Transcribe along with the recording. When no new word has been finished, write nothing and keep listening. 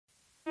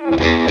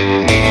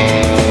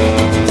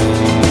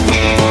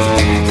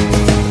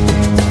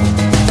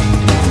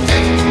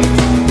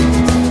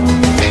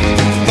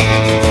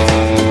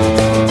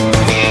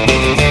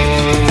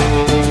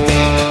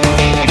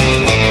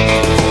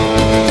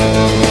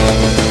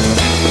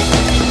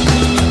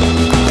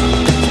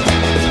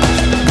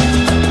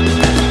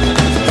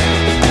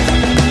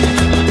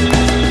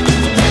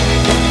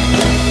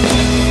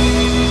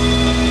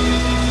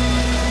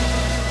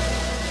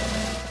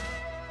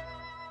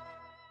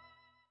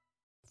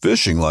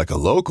Fishing like a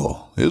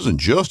local isn't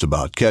just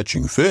about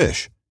catching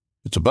fish.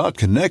 It's about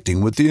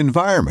connecting with the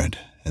environment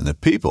and the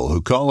people who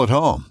call it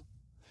home.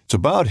 It's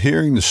about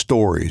hearing the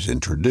stories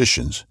and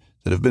traditions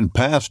that have been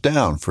passed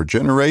down for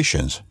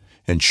generations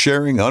and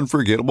sharing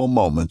unforgettable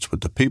moments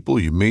with the people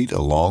you meet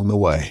along the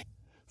way.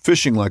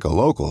 Fishing like a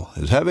local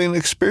is having an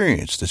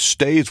experience that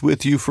stays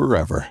with you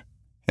forever.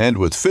 And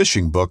with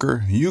Fishing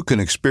Booker, you can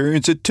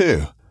experience it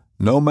too,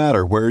 no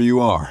matter where you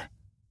are.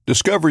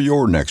 Discover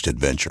your next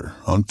adventure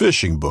on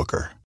Fishing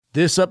Booker.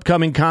 This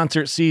upcoming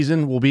concert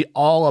season will be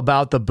all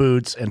about the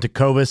boots, and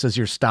Tecovas is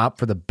your stop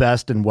for the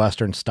best in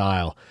Western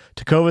style.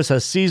 Tecovas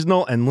has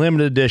seasonal and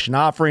limited edition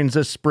offerings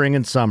this spring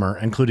and summer,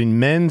 including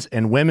men's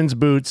and women's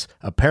boots,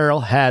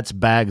 apparel, hats,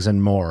 bags,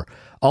 and more.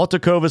 All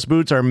Tecovas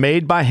boots are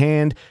made by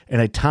hand in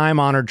a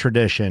time-honored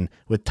tradition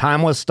with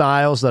timeless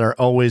styles that are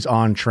always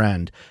on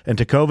trend. And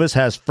Tecovas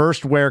has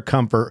first wear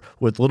comfort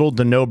with little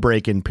to no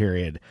break-in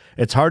period.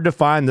 It's hard to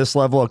find this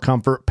level of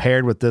comfort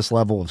paired with this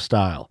level of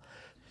style.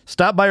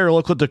 Stop by your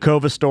local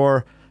Tecovas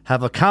store,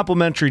 have a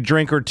complimentary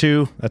drink or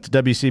two, that's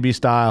WCB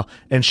style,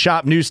 and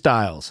shop new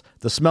styles.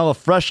 The smell of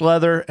fresh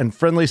leather and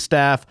friendly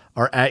staff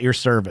are at your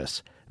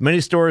service. Many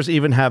stores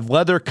even have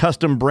leather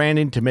custom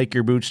branding to make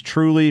your boots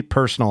truly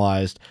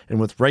personalized. And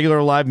with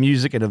regular live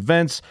music and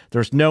events,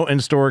 there's no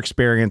in-store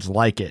experience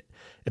like it.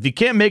 If you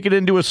can't make it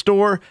into a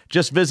store,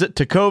 just visit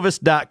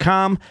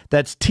tecovas.com.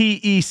 That's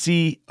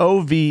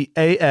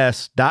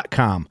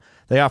TECOVAS.com.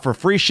 They offer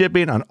free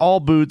shipping on all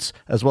boots,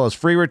 as well as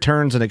free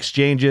returns and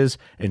exchanges,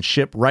 and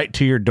ship right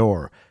to your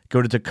door.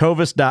 Go to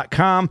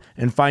tecovas.com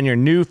and find your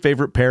new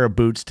favorite pair of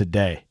boots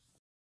today.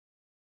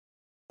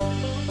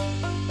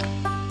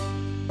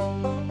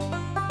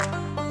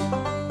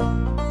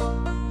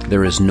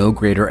 There is no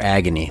greater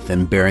agony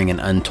than bearing an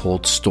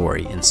untold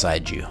story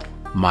inside you.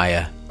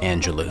 Maya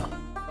Angelou.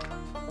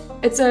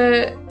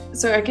 So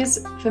I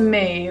guess for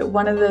me,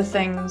 one of the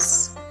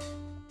things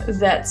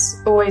that's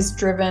always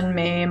driven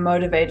me and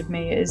motivated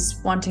me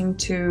is wanting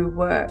to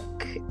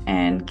work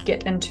and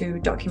get into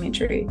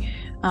documentary.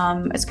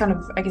 It's kind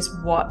of, I guess,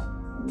 what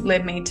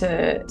led me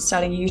to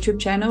start a YouTube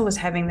channel, was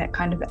having that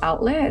kind of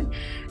outlet.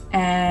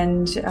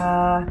 And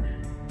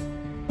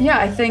yeah,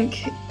 I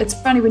think it's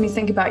funny when you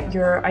think about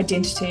your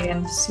identity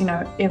and this,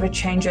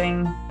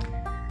 ever-changing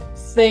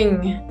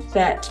thing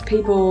that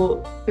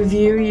people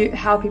view you,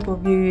 how people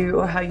view you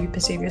or how you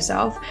perceive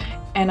yourself.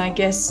 And I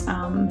guess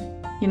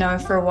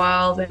for a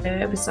while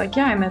there, it was like,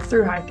 yeah, I'm a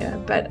thru hiker,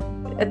 but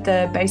at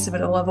the base of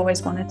it all, I've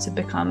always wanted to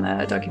become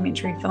a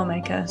documentary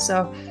filmmaker.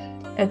 So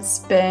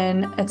it's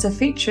a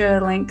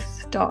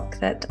feature-length doc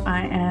that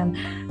I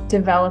am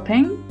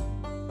developing.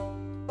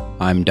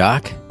 I'm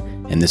Doc,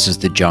 and this is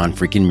the John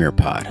freaking Muir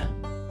Pod.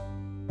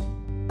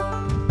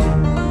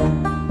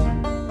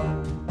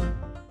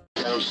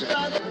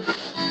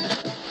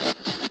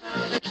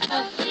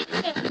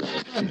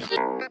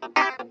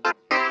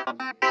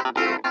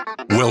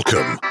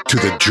 Welcome to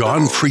the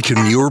John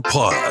freaking Muir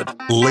Pod.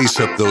 Lace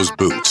up those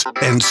boots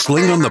and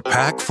sling on the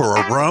pack for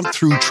a romp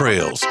through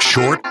trails,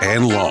 short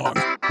and long.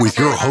 With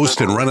your host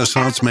and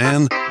Renaissance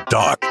man,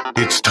 Doc,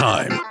 it's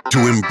time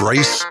to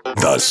embrace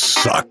the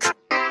suck.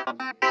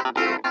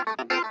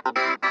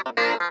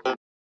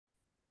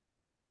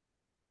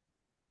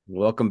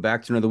 Welcome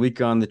back to another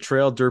week on the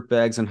trail,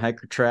 dirtbags and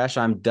hiker trash.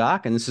 I'm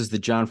Doc, and this is the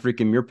John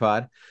freaking Muir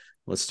Pod.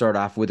 Let's start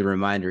off with a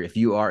reminder. If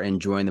you are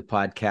enjoying the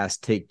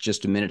podcast, take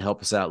just a minute,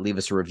 help us out, leave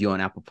us a review on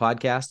Apple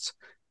Podcasts.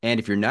 And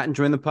if you're not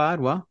enjoying the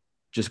pod, well,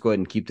 just go ahead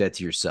and keep that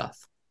to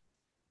yourself.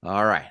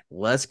 All right,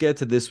 let's get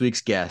to this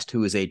week's guest,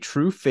 who is a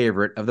true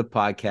favorite of the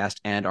podcast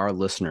and our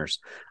listeners.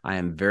 I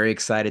am very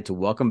excited to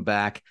welcome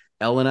back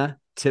Elina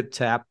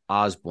TipTap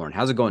Osborne.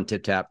 How's it going,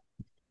 TipTap?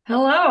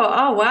 Hello.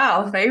 Oh,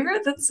 wow.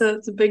 Favorite? That's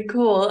a big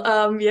call.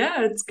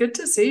 Yeah, it's good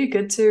to see you.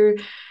 Good to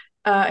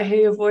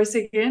hear your voice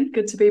again.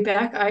 Good to be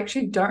back. I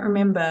actually don't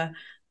remember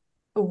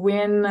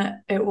when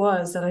it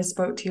was that I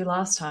spoke to you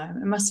last time.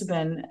 It must have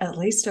been at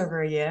least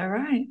over a year,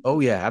 right?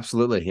 Oh, yeah,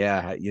 absolutely.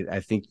 Yeah,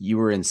 I think you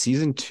were in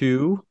season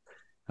 2.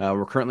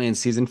 We're currently in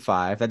season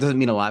 5. That doesn't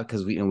mean a lot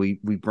because we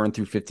burn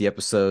through 50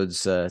 episodes,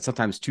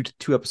 sometimes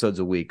two episodes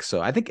a week.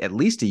 So I think at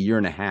least a year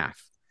and a half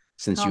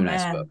since you and I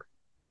spoke.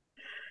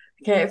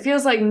 Okay, it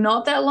feels like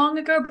not that long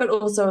ago, but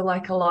also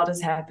like a lot has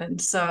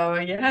happened. So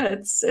yeah,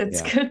 it's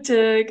good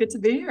to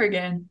be here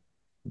again.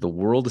 The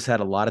world has had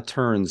a lot of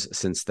turns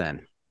since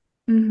then.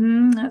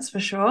 That's for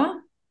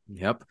sure.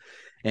 Yep.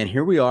 And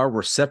here we are.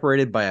 We're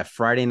separated by a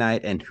Friday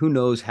night, and who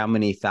knows how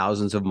many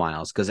thousands of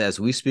miles. Because as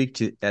we speak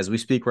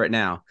right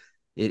now,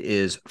 it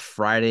is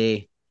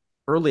Friday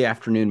early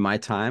afternoon my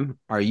time.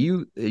 Are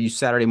you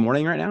Saturday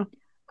morning right now?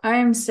 I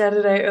am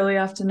Saturday early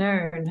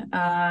afternoon.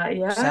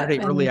 Saturday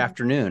early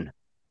afternoon.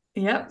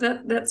 Yep,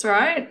 that's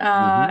right.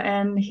 Mm-hmm.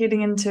 And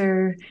heading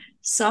into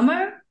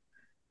summer.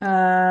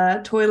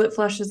 Toilet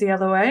flushes the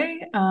other way.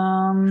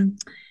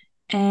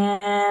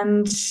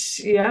 And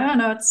yeah,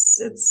 no, it's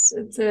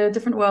a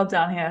different world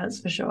down here, that's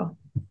for sure.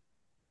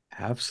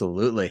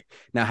 Absolutely.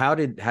 Now, how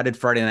did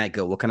Friday night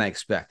go? What can I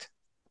expect?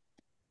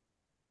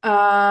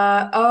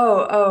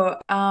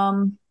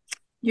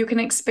 You can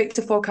expect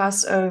a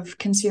forecast of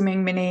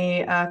consuming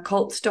many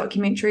cult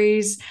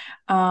documentaries,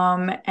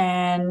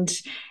 and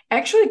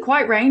actually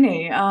quite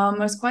rainy. It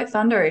was quite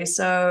thundery,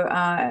 so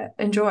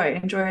enjoy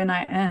a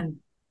night in.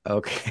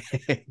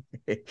 Okay.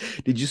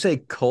 Did you say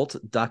cult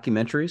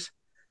documentaries?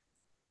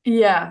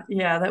 Yeah,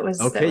 that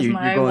was Okay, you're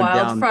my going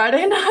wild down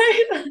Friday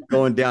night.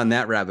 going down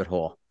that rabbit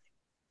hole.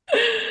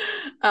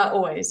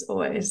 Always.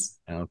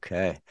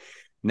 Okay.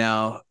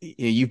 Now,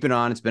 you've been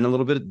on, it's been a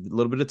little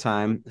bit of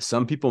time.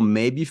 Some people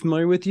may be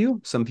familiar with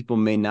you, some people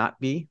may not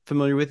be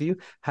familiar with you.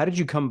 How did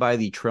you come by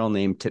the trail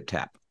name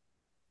TipTap?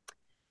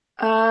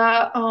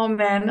 Oh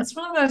man, it's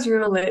one of those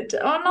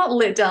not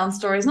let down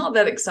stories, not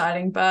that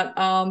exciting, but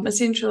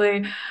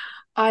essentially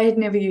I had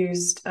never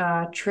used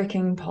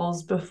trekking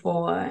poles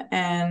before,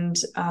 and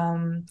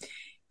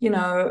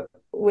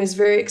was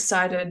very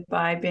excited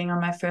by being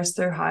on my first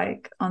through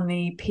hike on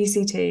the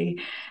PCT,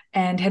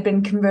 and had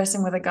been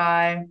conversing with a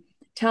guy,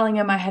 telling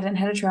him I hadn't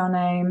had a trail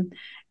name,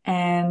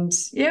 and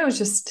yeah, I was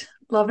just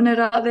loving it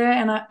out there,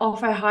 and I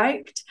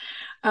hiked.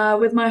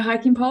 With my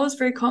hiking poles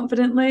very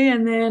confidently,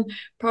 and then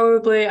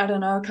probably, I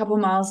don't know, a couple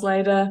miles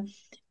later,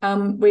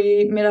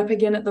 we met up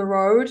again at the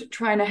road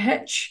trying to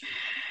hitch.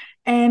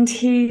 And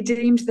he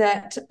deemed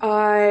that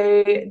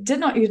I did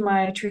not use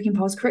my trekking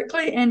poles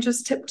correctly and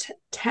just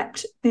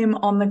tapped them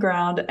on the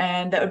ground,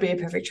 and that would be a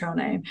perfect trail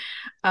name.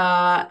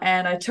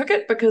 And I took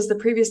it because the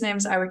previous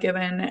names I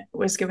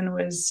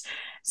was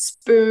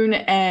Spoon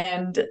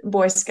and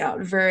Boy Scout,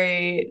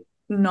 very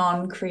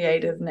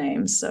non-creative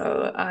names.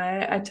 So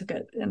I took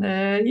it, and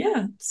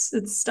yeah,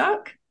 it's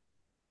stuck.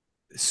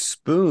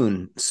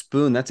 Spoon,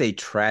 that's a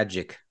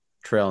tragic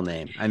trail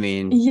name. I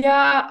mean,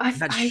 Yeah, I'm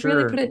not I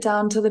really put sure. it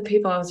down to the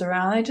people I was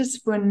around. They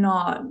just were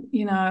not,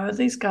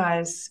 these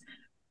guys.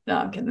 No,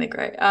 I'm kidding. They're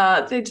great.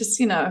 They just,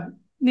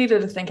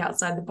 needed to think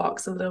outside the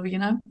box a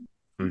little.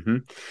 Hmm.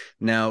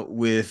 Now,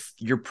 with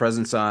your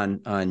presence on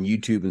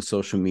YouTube and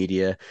social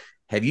media,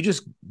 have you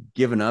just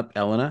given up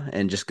Elina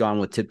and just gone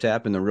with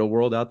TipTap in the real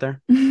world out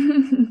there?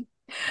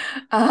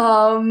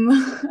 Um,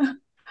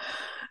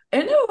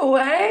 in a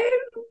way,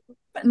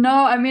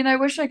 no, I mean, I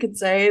wish I could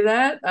say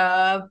that,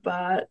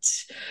 but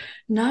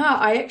no,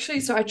 I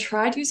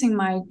tried using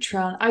my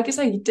trail. I guess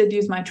I did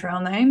use my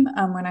trail name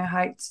when I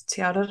hiked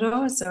Te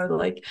Araroa, so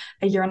like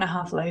a year and a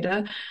half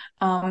later.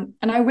 And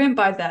I went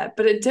by that,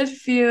 but it did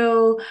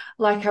feel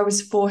like I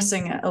was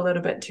forcing it a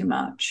little bit too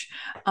much.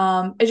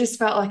 It just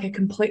felt like a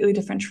completely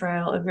different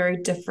trail, a very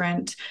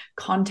different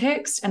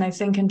context. And I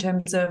think in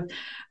terms of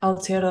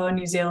Aotearoa,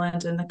 New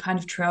Zealand, and the kind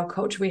of trail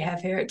culture we have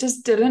here, it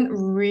just didn't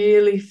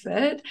really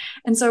fit.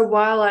 And so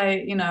while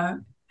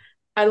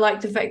I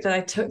like the fact that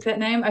I took that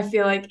name, I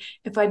feel like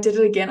if I did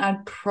it again,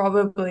 I'd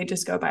probably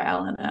just go by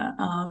Elina,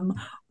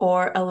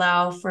 or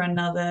allow for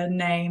another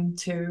name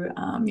to,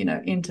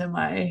 enter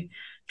my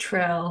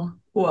trail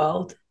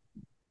world.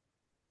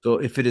 So,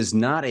 if it is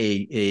not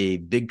a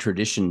big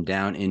tradition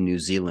down in New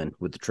Zealand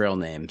with the trail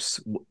names,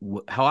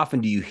 how often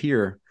do you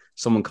hear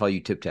someone call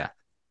you TipTap?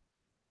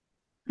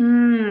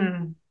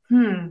 Hmm.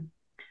 Hmm.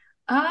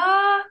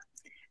 Ah,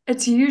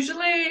 it's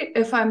usually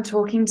if I'm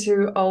talking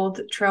to old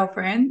trail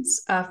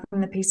friends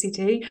from the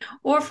PCT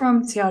or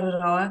from Te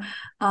Araroa,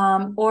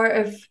 or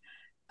if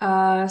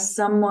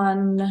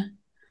someone,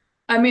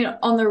 I mean,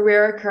 on the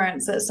rare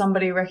occurrence that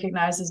somebody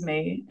recognizes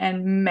me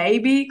and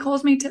maybe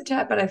calls me Tip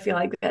Tap, but I feel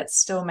like that's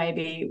still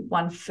maybe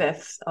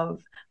 1/5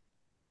 of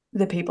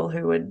the people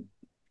who would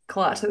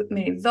call out to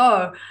me.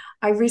 Though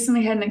I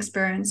recently had an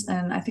experience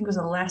in, I think it was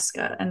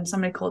Alaska, and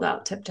somebody called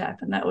out Tip Tap,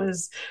 and that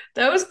was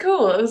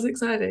cool. It was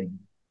exciting.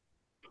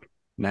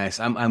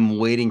 Nice. I'm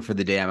waiting for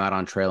the day I'm out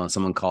on trail and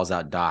someone calls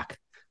out Doc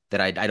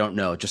that I don't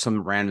know, just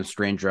some random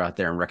stranger out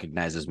there and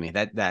recognizes me.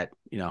 That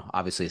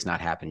obviously it's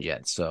not happened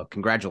yet. So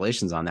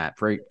congratulations on that.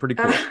 Pretty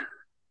cool. Uh,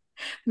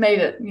 made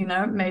it in You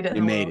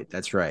the made world. it.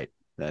 That's right.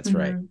 That's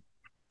right. Mhm.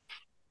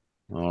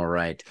 All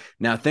right.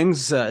 Now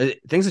things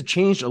have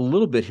changed a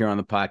little bit here on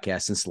the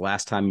podcast since the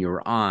last time you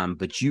were on,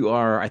 but you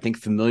are, I think,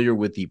 familiar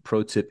with the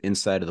Pro Tip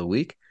Insight of the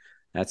Week.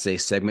 That's a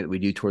segment we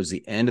do towards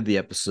the end of the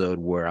episode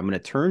where I'm going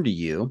to turn to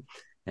you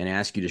and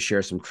ask you to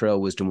share some trail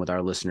wisdom with our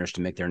listeners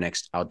to make their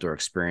next outdoor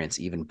experience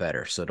even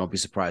better. So don't be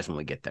surprised when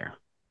we get there.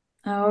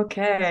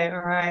 Okay, all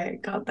right,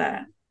 got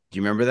that. Do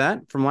you remember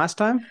that from last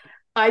time?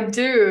 I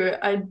do.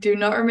 I do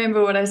not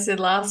remember what I said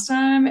last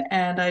time,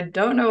 and I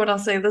don't know what I'll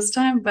say this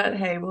time, but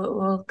hey,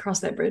 we'll cross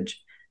that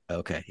bridge.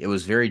 Okay. It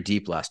was very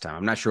deep last time.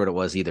 I'm not sure what it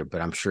was either,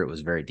 but I'm sure it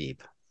was very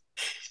deep.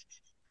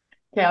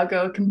 Okay, I'll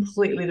go a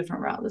completely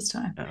different route this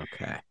time.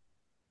 Okay.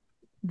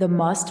 The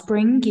must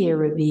bring gear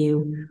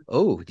review.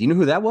 Oh, do you know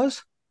who that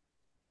was?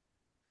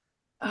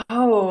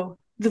 Oh,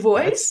 the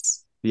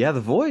voice? Yeah,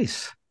 the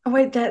voice. Oh,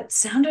 wait, that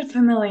sounded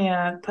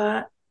familiar,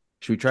 but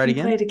Should we try it can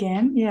you play again? it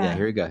again? Yeah, Yeah.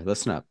 here we go.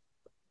 Listen up.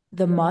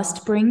 The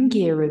must bring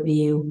gear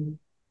review.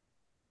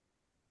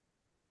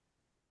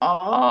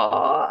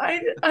 Oh,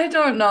 I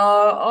don't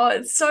know. Oh,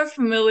 it's so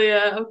familiar.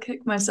 I'll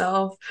kick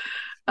myself.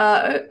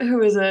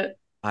 Who is it?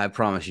 I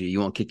promise you, you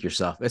won't kick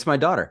yourself. It's my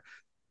daughter.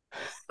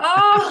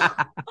 Oh,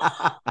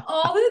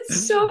 oh,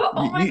 that's so.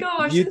 Oh my You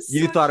gosh, you that's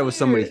you so thought it was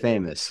somebody cute.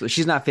 famous.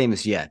 She's not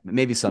famous yet, but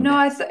maybe No,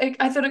 someday.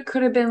 I thought it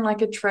could have been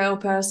like a trail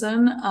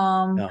person.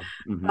 Oh,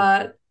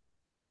 But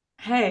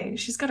hey,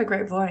 she's got a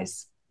great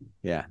voice.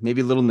 yeah,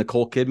 maybe a little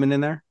Nicole Kidman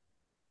in there.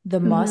 The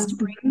must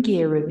bring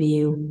gear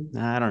review.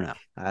 I don't know.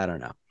 I don't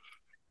know.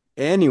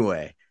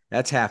 Anyway,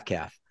 that's half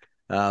calf.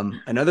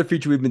 Another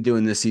feature we've been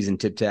doing this season,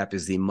 TipTap,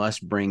 is the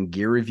must bring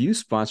gear review,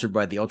 sponsored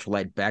by the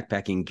ultralight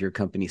backpacking gear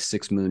company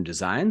 6 Moon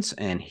Designs.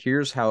 And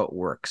here's how it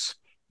works.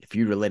 If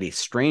you were to let a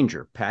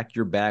stranger pack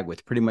your bag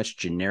with pretty much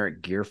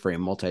generic gear for a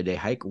multi-day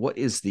hike, what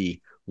is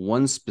the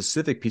one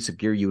specific piece of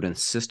gear you would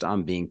insist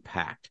on being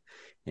packed?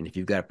 And if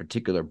you've got a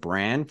particular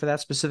brand for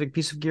that specific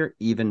piece of gear,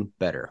 even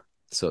better.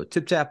 So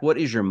TipTap, what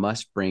is your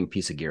must bring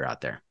piece of gear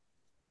out there?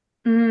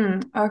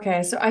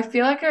 Okay, so I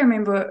feel like I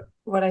remember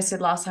what I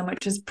said last time,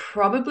 which is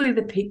probably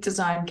the Peak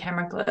Design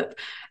camera clip.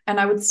 And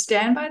I would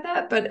stand by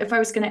that. But if I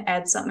was going to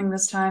add something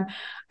this time,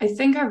 I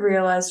think I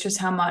realized just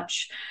how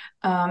nice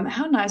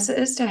it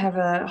is to have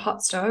a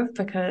hot stove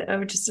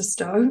or just a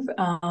stove.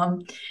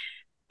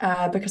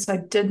 Because I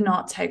did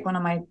not take one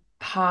on my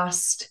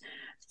past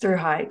through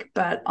hike,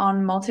 but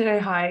on multi-day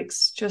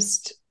hikes,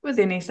 just with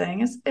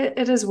anything,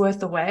 it is worth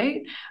the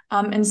wait.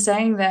 In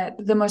saying that,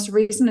 the most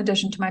recent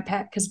addition to my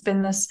pack has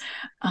been this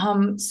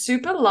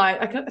super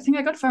light. I think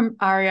I got from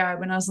REI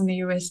when I was in the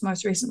US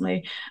most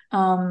recently.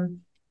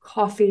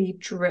 Coffee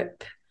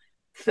drip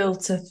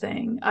filter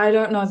thing. I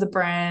don't know the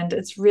brand.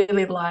 It's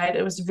really light.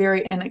 It was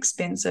very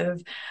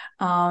inexpensive.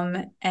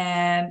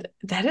 And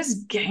that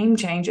is game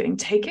changing.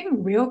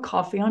 Taking real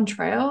coffee on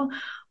trail,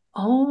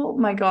 oh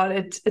my God,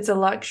 it's a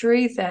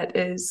luxury that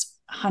is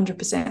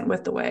 100%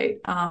 worth the wait.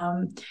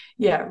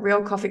 Yeah,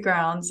 real coffee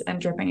grounds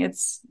and dripping.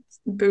 It's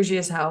bougie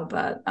as hell,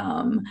 but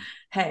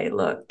hey,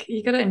 look,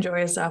 you got to enjoy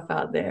yourself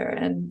out there,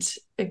 and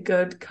a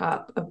good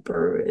cup of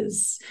brew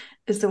is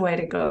the way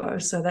to go.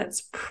 So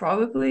that's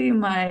probably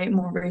my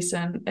more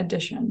recent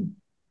addition.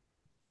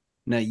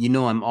 Now,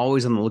 I'm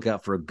always on the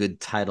lookout for a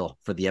good title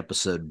for the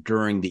episode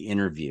during the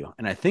interview.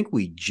 And I think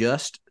we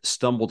just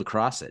stumbled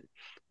across it.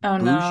 Oh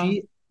no.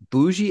 Bougie,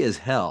 bougie as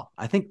hell.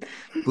 I think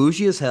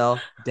bougie as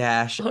hell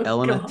dash Oh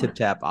Elina God.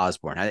 TipTap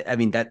Osborne. I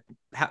mean, that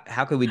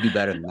how could we do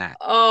better than that?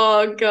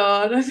 Oh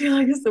God, I feel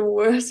like it's the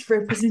worst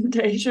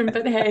representation.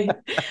 But hey,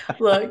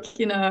 look,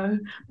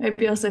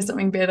 maybe I'll say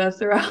something better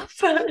throughout.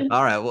 But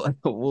All right, well,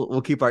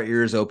 we'll keep our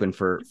ears open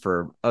for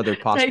other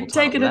possible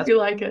take titles. it if you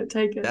like it.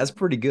 Take it. That's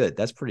pretty good.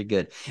 That's pretty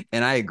good.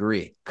 And I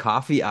agree.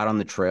 Coffee out on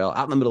the trail,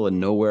 out in the middle of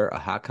nowhere, a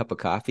hot cup of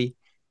coffee,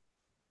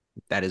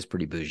 that is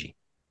pretty bougie.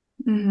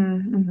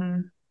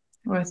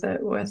 Worth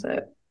it, worth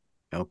it.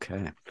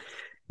 Okay.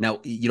 Now,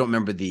 you don't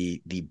remember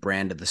the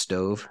brand of the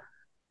stove?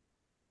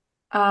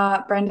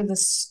 Brand of the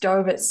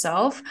stove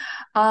itself.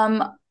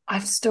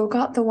 I've still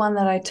got the one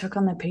that I took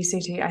on the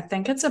PCT. I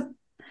think it's a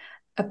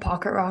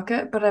pocket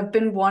rocket, but I've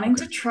been wanting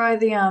to try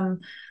the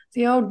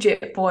old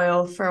jet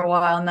boil for a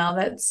while now.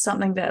 That's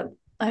something that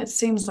it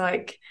seems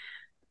like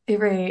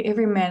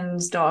every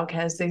man's dog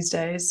has these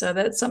days. So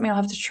that's something I'll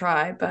have to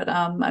try, but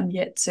I'm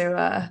yet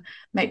to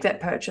make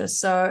that purchase.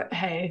 So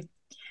hey,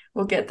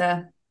 we'll get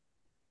there.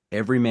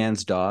 Every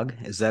man's dog.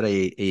 Is that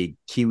a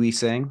Kiwi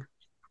saying?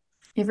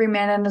 Every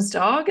man and his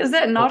dog. Is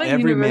that Oh, not a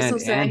every universal man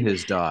and saying?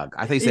 his dog.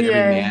 I think you said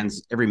Yeah.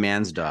 every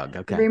man's dog.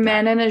 Okay, Every got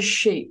man and his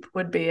sheep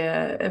would be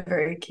a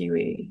very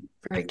Kiwi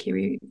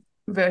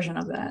version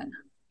of that.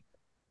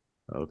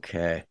 it.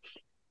 Okay.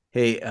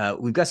 Hey,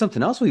 we've got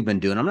something else we've been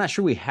doing. I'm not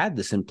sure we had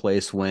this in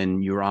place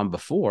when you were on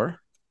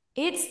before.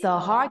 It's the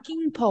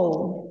hiking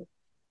pole.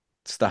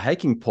 It's the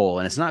hiking pole,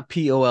 and it's not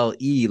POLE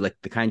like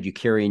the kind you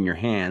carry in your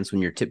hands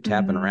when you're tip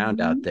tapping around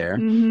out there.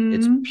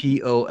 It's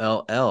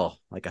POLL,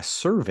 like a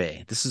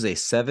survey. This is a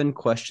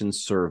 7-question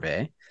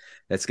survey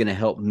that's going to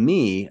help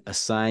me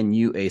assign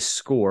you a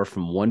score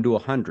from 1 to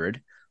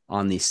 100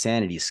 on the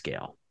sanity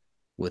scale,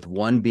 with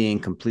 1 being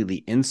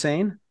completely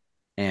insane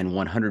and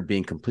 100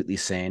 being completely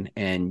sane.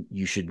 And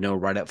you should know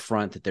right up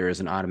front that there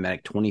is an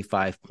automatic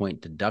 25-point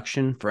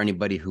deduction for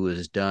anybody who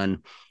has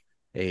done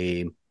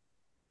a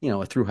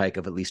through hike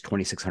of at least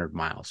 2,600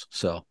 miles.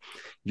 So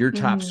your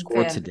top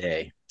score Fair.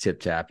 today,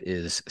 TipTap,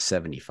 is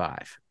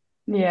 75.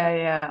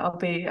 Yeah. I'll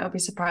be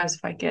surprised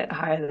if I get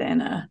higher than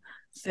a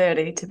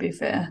 30, to be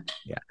fair.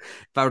 Yeah.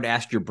 If I were to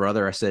ask your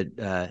brother, I said,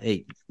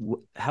 hey,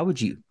 where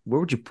would you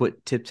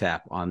put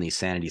TipTap on the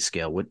sanity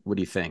scale? What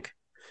do you think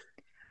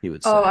he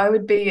would say? Oh, I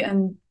would be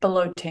in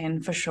below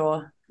 10 for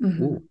sure.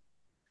 Mm-hmm. Ooh,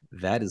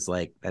 that's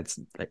like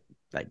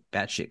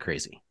batshit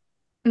crazy.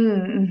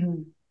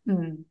 Mm-hmm.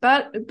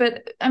 But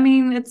I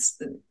mean,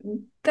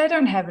 they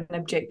don't have an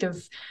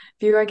objective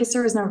view. I guess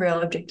there is no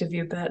real objective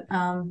view, but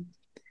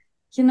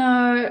you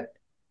know,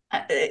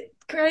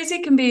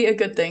 crazy can be a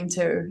good thing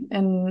too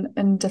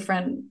in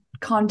different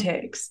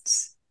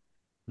contexts.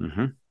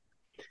 Mm-hmm.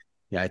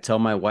 Yeah, I tell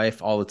my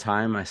wife all the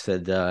time. I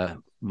said,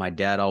 my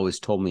dad always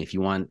told me, if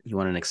you want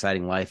an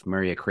exciting life,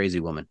 marry a crazy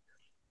woman.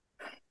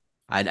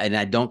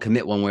 I don't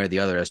commit one way or the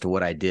other as to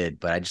what I did,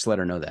 but I just let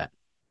her know that.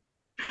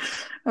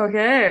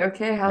 Okay.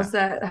 Yeah. How's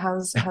that?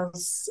 How's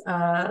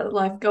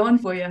life going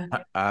for you?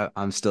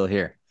 I'm still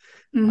here.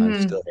 I'm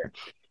Mm-hmm. still here.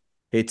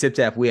 Hey,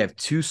 TipTap, we have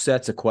two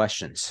sets of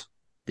questions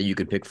that you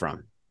can pick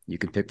from. You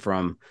can pick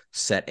from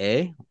set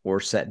A or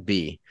set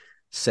B.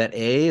 Set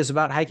A is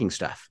about hiking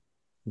stuff.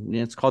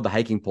 It's called the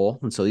hiking poll.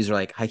 And so these are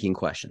like hiking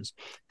questions.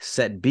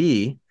 Set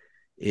B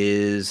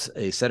is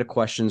a set of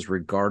questions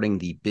regarding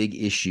the big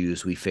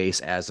issues we face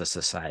as a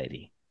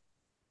society.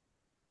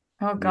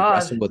 Oh We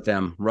God.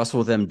 wrestle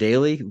with them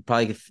daily. We'll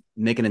probably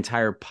make an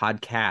entire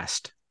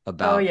podcast Oh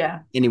about yeah.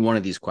 any one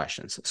of these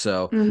questions.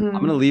 So I'm going to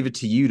Mm-hmm. leave it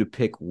to you to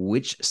pick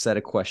which set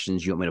of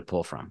questions you want me to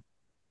pull from.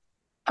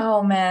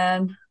 Oh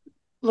man.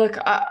 Look,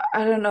 I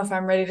don't know if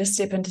I'm ready to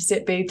step into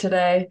set B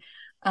today.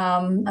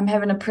 I'm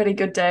having a pretty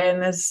good day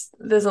and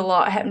there's a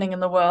lot happening in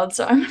the world.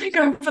 So I'm gonna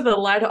go for the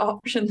lighter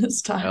option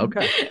this time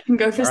Okay. and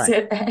go for All right.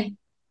 set A.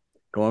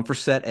 Going for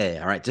set A.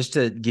 All right. Just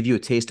to give you a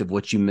taste of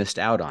what you missed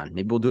out on.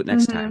 Maybe we'll do it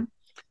next Mm-hmm. time.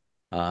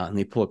 Let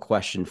me pull a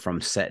question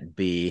from set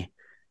B.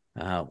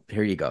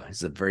 Here you go.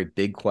 It's a very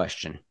big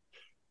question.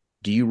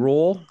 Do you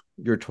roll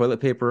your toilet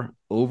paper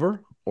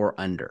over or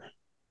under?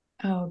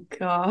 Oh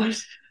God.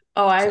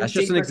 Oh, I So have that's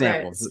just an deep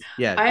example. regrets.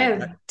 Yeah, I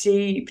have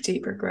deep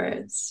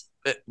regrets.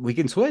 we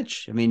can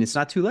switch. I mean, it's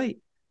not too late.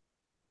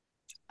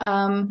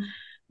 Um,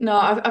 no,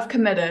 I've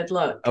committed.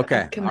 Look,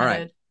 Okay. I've All right.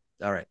 committed.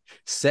 All right.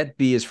 Set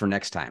B is for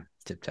next time.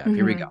 TipTap.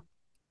 Here we go. Mm-hmm.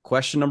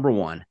 Question number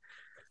one.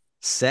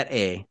 Set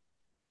A.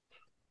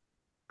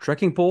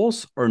 Trekking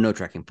poles or no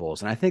trekking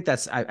poles? And I think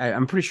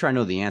I'm pretty sure I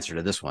know the answer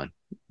to this one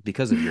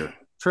because of your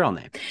trail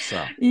name.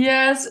 So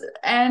Yes,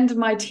 and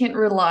my tent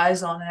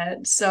relies on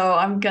it, so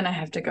I'm gonna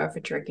have to go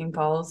for trekking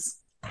poles.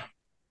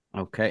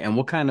 okay. And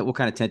what kind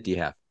of tent do you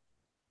have?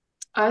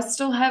 I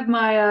still have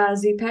my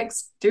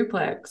Z-Pax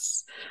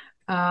duplex.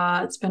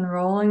 It's been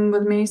rolling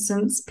with me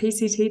since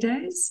PCT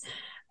days.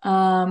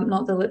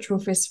 Not the literal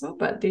festival,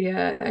 but the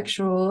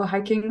actual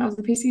hiking of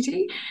the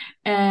PCT.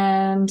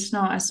 And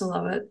no, I still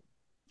love it.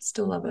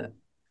 Still love it.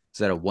 Is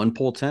that a one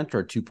pole tent or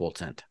a two pole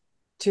tent?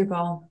 Two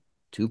pole.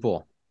 Two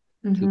pole.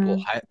 Two pole.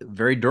 Mm-hmm.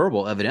 Very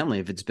durable, evidently,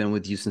 if it's been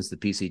with you since the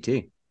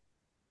PCT.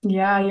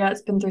 Yeah,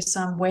 it's been through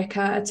some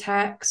Weka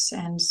attacks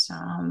and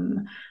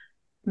some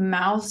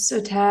mouse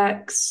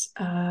attacks.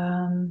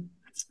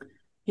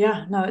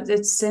 Yeah, no,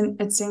 it's seen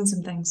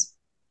some things.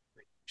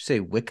 You say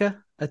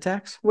Wicca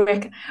attacks?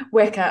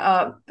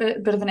 Weka,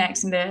 bit of an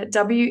accent there.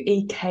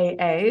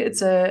 Weka.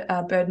 It's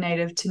a bird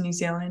native to New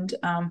Zealand.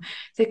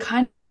 They're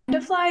kind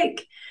of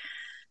like,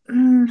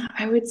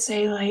 I would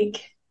say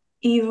like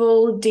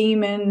evil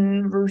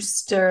demon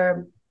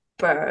rooster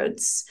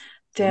birds.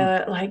 Mm.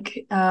 They're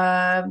like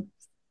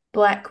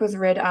black with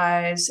red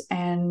eyes,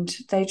 and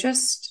they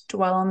just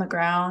dwell on the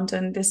ground.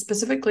 And they're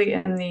specifically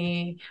in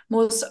the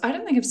more. So, I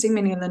don't think I've seen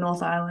many in the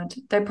North Island.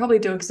 They probably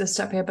do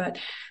exist up here, but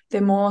they're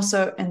more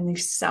so in the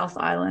South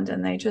Island,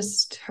 and they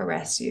just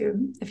harass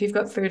you. If you've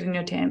got food in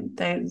your tent,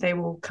 they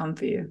will come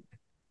for you.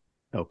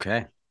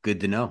 Okay. Good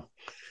to know.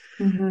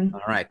 Mm-hmm.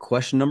 All right.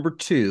 Question number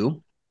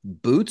two.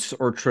 Boots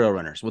or trail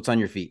runners? What's on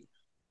your feet?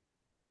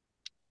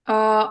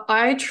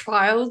 I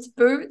trialed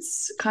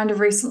boots kind of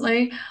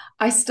recently.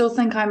 I still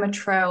think I'm a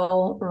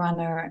trail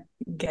runner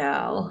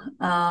gal.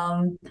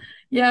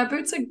 Yeah,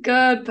 boots are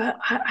good, but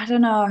I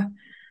don't know.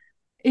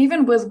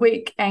 Even with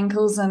weak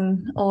ankles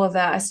and all of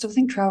that, I still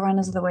think trail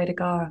runners are the way to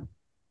go.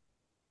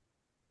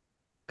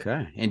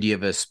 Okay. And do you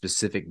have a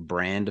specific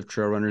brand of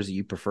trail runners that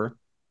you prefer?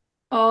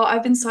 Oh,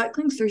 I've been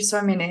cycling through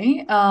so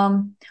many.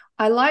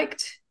 I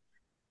liked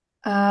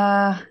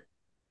uh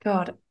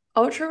God,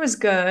 Ultra was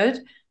good.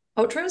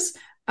 Ultras,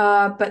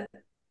 but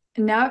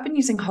now I've been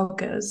using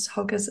Hokas.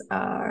 Hokas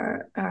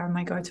are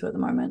my go-to at the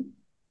moment.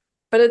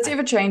 But it's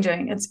ever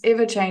changing. It's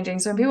ever changing.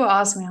 So when people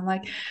ask me, I'm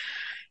like,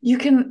 you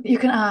can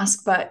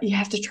ask, but you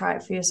have to try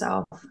it for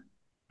yourself.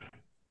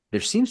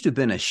 There seems to have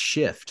been a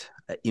shift.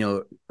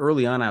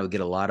 Early on, I would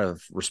get a lot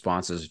of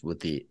responses with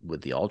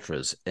the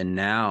ultras, and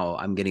now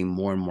I'm getting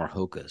more and more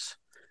Hokas.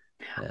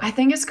 I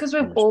think it's because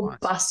in we've all response.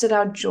 busted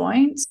our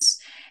joints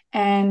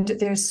and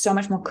there's so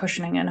much more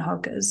cushioning in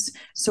Hokas.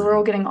 So we're Mhm.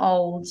 all getting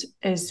old,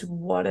 is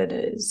what it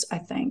is, I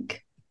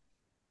think.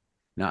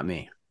 Not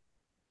me.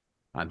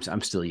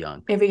 I'm still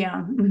young, Ever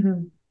young.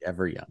 Mm-hmm.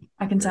 ever young.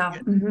 I can Very tell.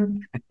 good.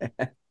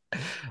 Mm-hmm.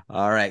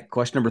 All right.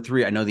 Question number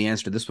three. I know the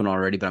answer to this one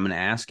already, but I'm going to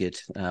ask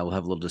it. We'll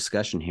have a little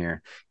discussion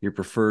here. Your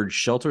preferred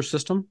shelter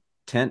system: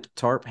 tent,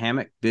 tarp,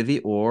 hammock,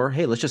 bivy, or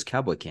hey, let's just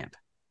cowboy camp.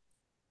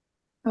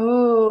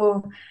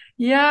 Oh,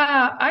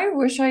 yeah. I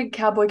wish I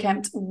cowboy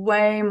camped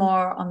way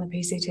more on the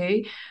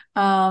PCT.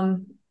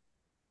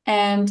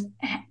 And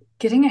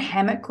getting a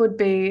hammock would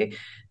be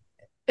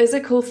is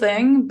a cool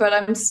thing, but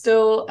I'm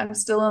still in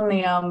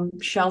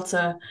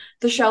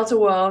the shelter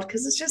world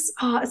because it's just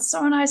it's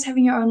so nice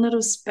having your own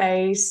little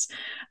space.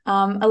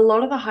 A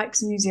lot of the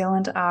hikes in New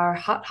Zealand are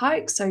hut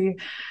hikes, so you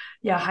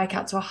hike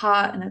out to a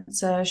hut and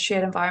it's a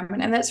shared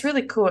environment, and that's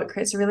really cool. It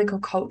creates a really cool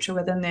culture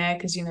within there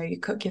because you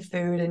cook your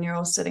food and you're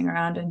all sitting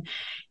around and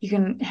you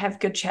can have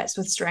good chats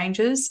with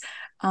strangers.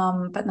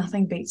 But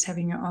nothing beats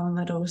having your own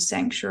little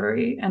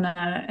sanctuary in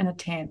a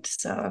tent.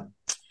 So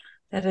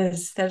that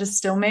is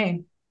still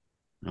me.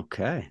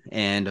 Okay.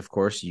 And of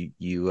course,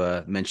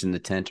 you mentioned the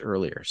tent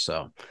earlier.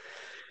 So,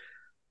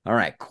 all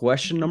right.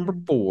 Question number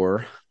Mhm.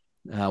 4.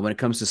 When it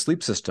comes to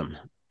sleep system,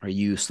 are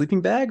you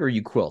sleeping bag or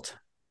you quilt?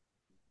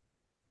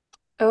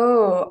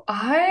 Oh,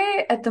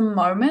 I at the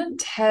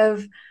moment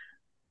have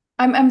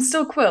I'm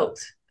still quilt.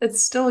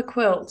 It's still a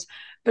quilt,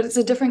 but it's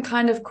a different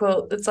kind of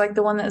quilt. It's like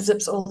the one that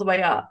zips all the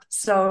way up.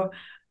 So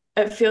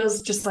it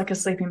feels just like a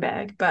sleeping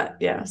bag, but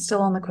yeah,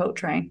 still on the quilt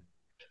train.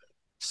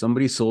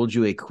 Somebody sold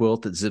you a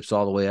quilt that zips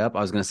all the way up.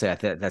 I was going to say,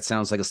 that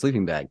sounds like a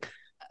sleeping bag.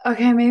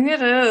 Okay, maybe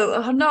it is.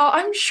 Oh, no,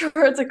 I'm sure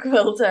it's a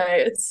quilt, eh?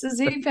 It's a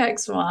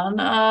Z-Pax one.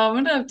 I'm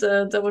gonna have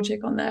to double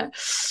check on that.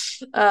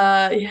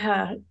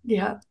 Yeah,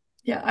 yeah,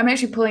 yeah. I'm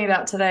actually pulling it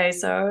out today,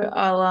 so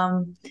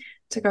I'll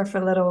to go for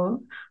a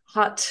little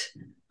hut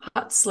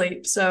hut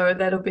sleep. So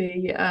that'll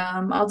be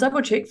I'll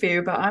double check for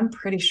you, but I'm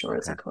pretty sure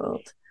it's Okay. a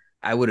quilt.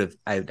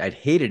 I'd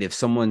hate it if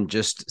someone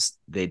just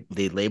they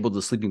labeled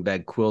the sleeping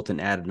bag quilt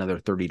and added another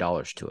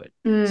 $30 to it.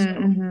 So,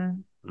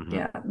 Mm-hmm. mhm.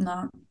 Yeah,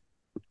 no.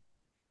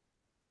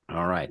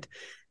 All right.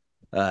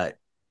 Uh,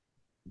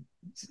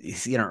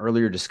 See, in our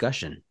earlier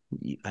discussion,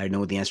 I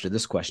know the answer to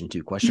this question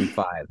too. Question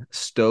 5: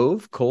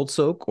 stove, cold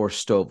soak, or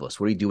stoveless?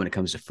 What do you do when it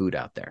comes to food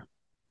out there?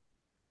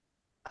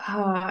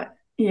 Uh,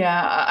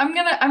 yeah, I'm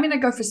gonna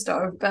go for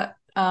stove, but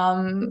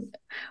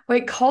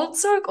wait, cold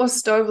soak or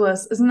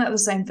stoveless? Isn't that the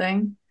same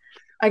thing?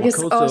 I Well, guess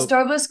cold soak,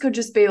 stoveless could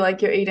just be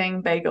like you're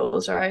eating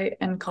bagels, right?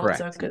 And cold correct.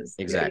 soak is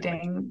you're Exactly.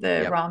 eating the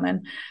Yep.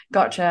 ramen.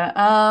 Gotcha.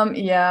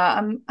 Yeah,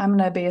 I'm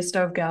gonna be a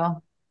stove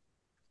gal.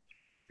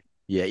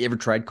 Yeah. You ever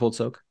tried cold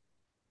soak?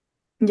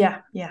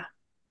 Yeah, yeah,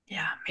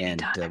 yeah, many And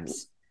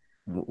times.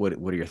 what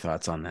are your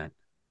thoughts on that?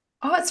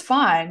 Oh, it's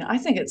fine. I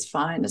think it's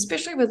fine,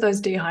 especially with those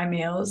DHI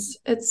meals.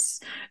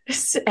 It's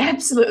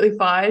absolutely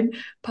fine,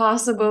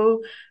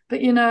 passable.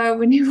 But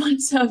when you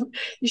want some,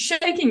 you're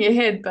shaking your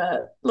head.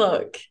 But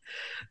look,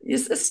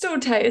 it's still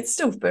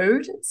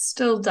food. It's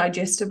still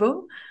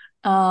digestible.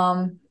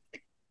 Um,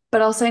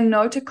 but I'll say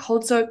no to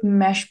cold soaked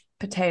mashed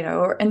potato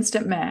or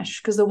instant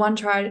mash because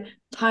the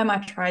time I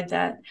tried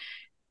that,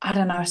 I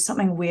don't know,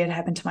 something weird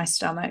happened to my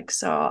stomach.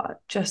 So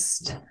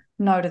just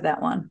no to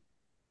that one.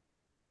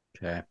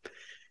 Okay.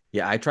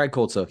 Yeah, I tried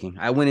cold soaking.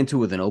 I went into it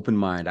with an open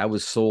mind. I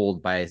was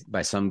sold by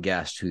some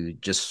guest who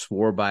just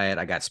swore by it.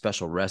 I got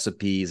special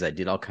recipes. I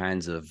did all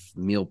kinds of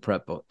meal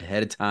prep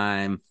ahead of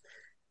time.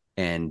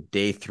 And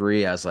day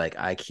 3, I was like,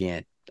 I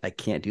can't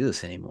do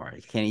this anymore. I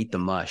can't eat the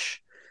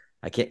mush.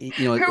 I can't,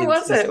 Who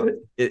was it?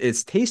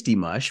 it's tasty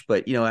mush,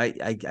 but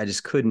I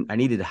just couldn't. I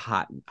needed a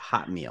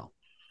hot meal.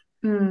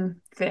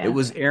 It Fair.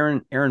 was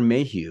Aaron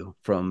Mayhew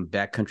from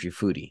Backcountry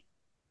Foodie.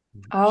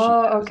 She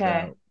Oh, has a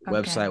okay. Okay.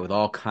 website with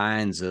all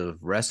kinds of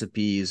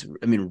recipes.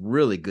 I mean,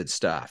 really good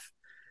stuff.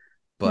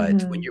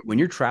 But when Hmm. you're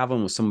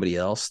traveling with somebody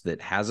else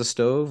that has a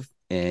stove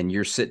and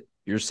you're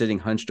sitting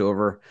hunched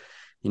over,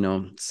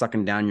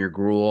 sucking down your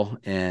gruel,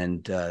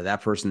 and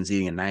that person's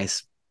eating a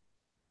nice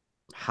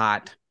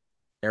hot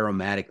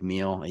aromatic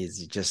meal,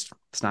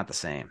 it's not the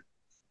same.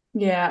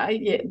 Yeah,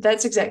 yeah,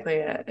 that's exactly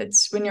it.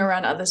 It's when you're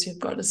around others who've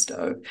got a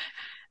stove.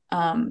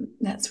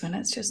 That's when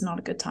it's just not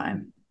a good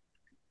time.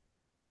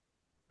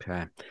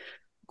 Okay.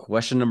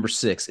 Question number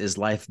 6: is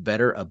life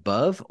better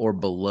above or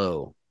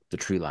below the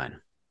tree line?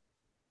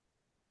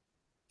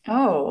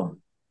 Oh,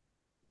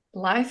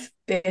 life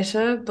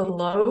better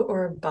below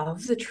or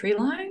above the tree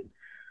line?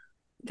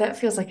 That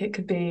feels like it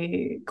could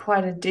be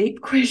quite a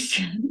deep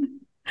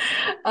question.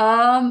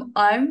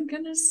 I'm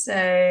gonna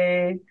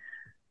say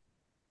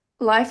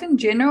life in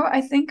general,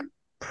 I think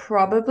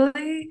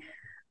probably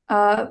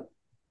uh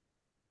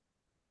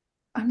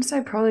I'm gonna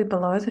say probably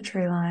below the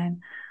tree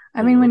line.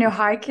 I mean, Below when the you're tree.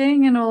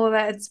 hiking and all of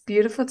that, it's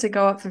beautiful to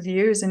go up for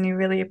views and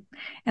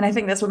I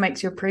think that's what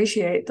makes you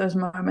appreciate those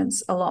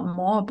moments a lot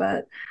more.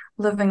 But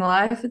living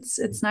life,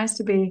 it's nice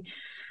to be.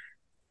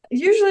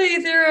 Usually,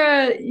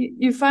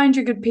 you find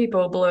your good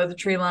people below the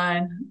tree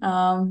line.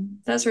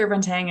 That's where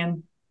everyone's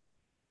hanging.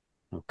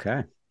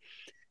 Okay.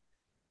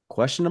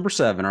 Question number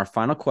 7, our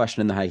final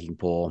question in the hiking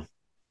poll.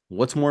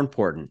 What's more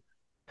important,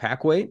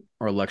 pack weight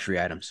or luxury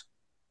items?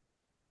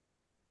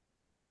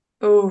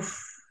 Oof,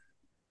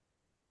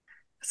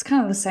 it's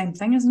kind of the same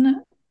thing, isn't it?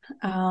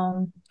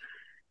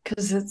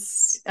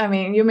 Because I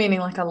mean, you're meaning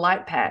like a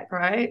light pack,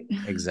 right?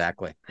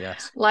 Exactly.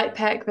 Yes. Light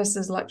pack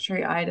versus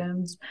luxury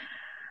items.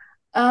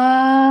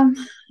 Um,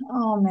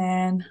 oh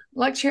man,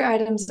 luxury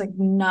items like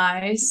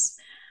nice.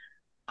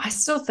 I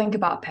still think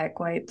about pack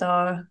weight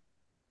though.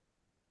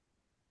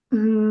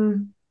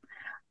 Mm,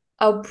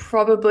 I'll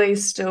probably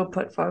still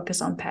put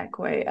focus on pack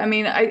weight. I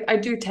mean, I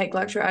do take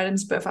luxury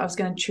items, but if I was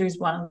going to choose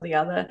one or the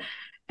other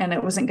and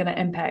it wasn't going to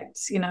impact,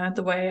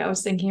 the way I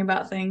was thinking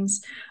about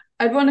things,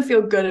 I'd want to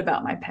feel good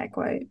about my pack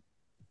weight.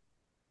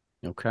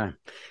 Okay.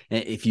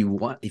 And if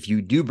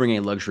you do bring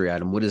a luxury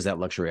item, what is that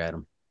luxury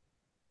item?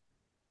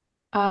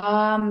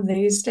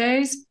 These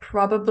days,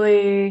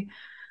 probably,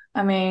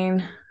 I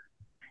mean,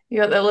 you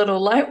got that little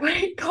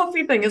lightweight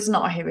coffee thing. It's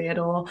not heavy at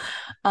all.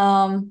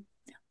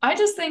 I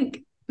just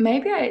think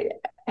maybe I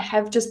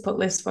have just put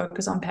less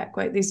focus on pack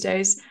weight these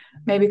days,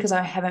 maybe because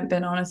I haven't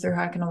been on a through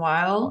hike in a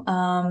while.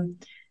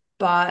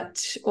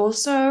 But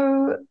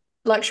also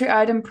luxury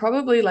item,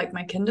 probably like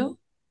my Kindle.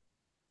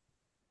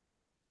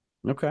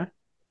 Okay.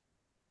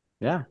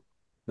 Yeah.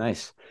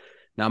 Nice.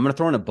 Now I'm going to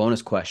throw in a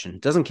bonus question.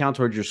 It doesn't count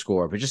towards your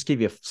score, but just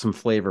give you some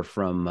flavor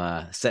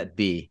from set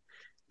B.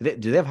 Do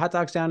they have hot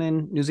dogs down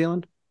in New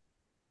Zealand?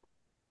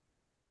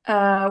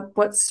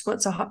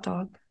 What's a hot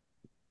dog?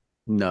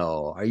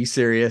 No. Are you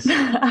serious?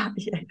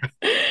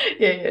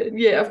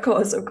 Yeah. Of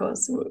course. Okay.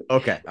 All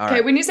Okay,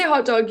 right. when you say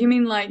hot dog, you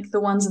mean like the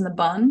ones in the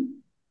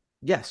bun?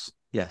 Yes.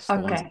 The ones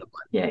Okay. in the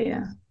bun.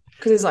 Yeah.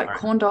 Because there's like All right.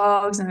 corn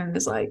dogs and then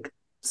there's like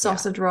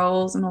sausage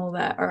rolls and all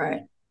that. All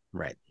right.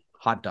 Right.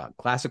 Hot dog.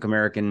 Classic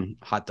American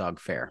hot dog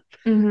fare.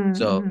 So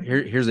Mm-hmm.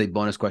 here's a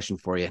bonus question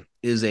for you.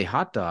 Is a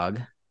hot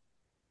dog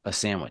a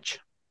sandwich?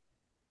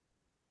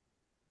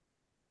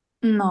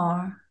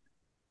 No.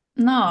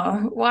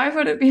 No. Why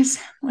would it be a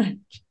sandwich?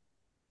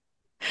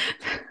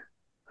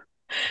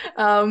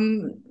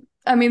 Um,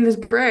 I mean, there's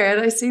bread.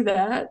 I see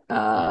that.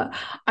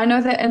 I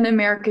know that in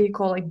America you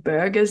call like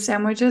burgers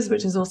sandwiches,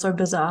 which is also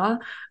bizarre.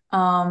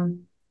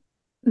 Um,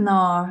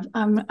 no,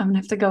 I'm gonna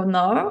have to go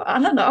no. I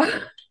don't know.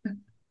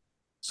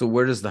 So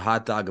where does the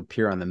hot dog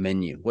appear on the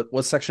menu?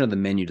 What section of the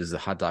menu does the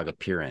hot dog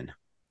appear in?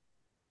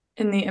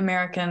 In the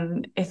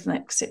American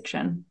ethnic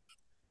section.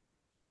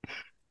 Is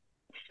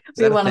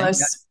We're that a one of thing?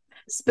 those Is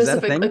that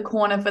a specifically thing?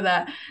 corner for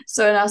that.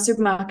 So in our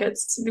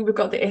supermarkets, we've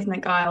got the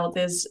ethnic aisle.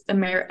 There's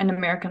an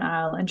American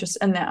aisle, and just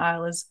in that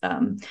aisle is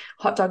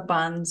hot dog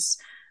buns,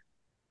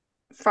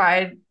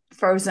 fried,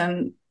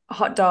 frozen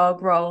hot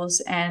dog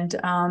rolls, and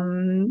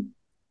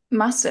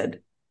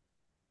mustard,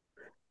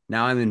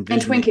 Now I'm and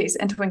envisioning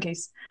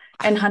Twinkies,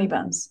 and honey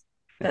buns.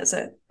 That's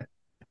it.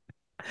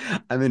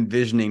 I'm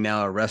envisioning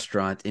now a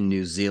restaurant in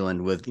New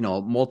Zealand with, a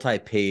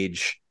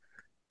multi-page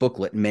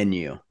booklet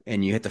menu,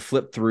 and you have to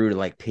flip through to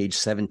like page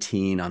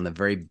 17 on the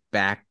very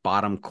back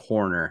bottom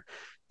corner.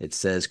 It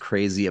says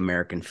crazy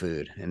American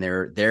food, and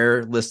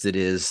they're listed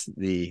is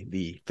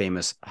the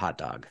famous hot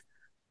dog.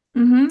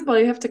 Well,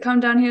 you have to come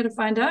down here to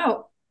find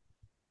out.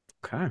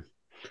 Okay.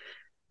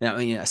 Now,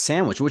 a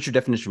sandwich. What's your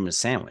definition of a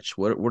sandwich?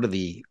 What are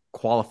the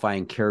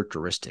qualifying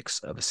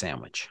characteristics of a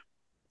sandwich?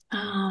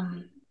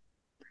 Um,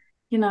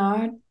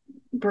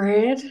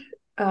 bread,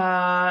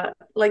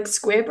 like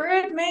square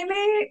bread,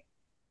 maybe.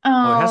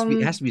 Oh,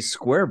 it has to be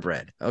square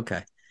bread.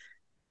 Okay.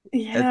 That's,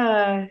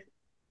 Yeah,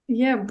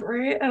 yeah,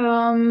 bread.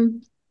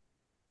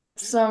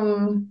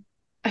 Some.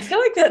 I feel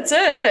like that's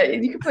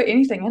it. You could put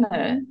anything in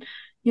it.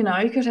 You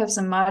could have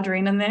some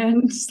margarine in there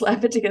and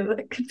slap it together.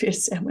 It could be a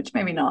sandwich.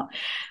 Maybe not.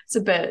 It's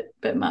a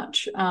bit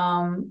much.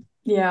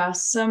 Yeah,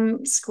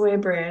 some square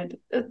bread.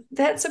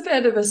 That's a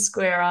bit of a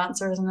square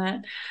answer, isn't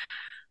it?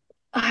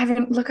 I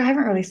haven't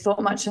really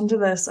thought much into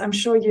this. I'm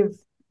sure you've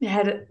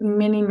had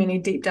many, many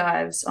deep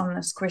dives on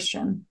this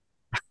question.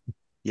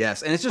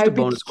 yes, and it's just a I'd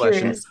be bonus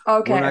question. curious.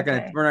 Okay,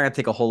 okay. We're not gonna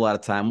take a whole lot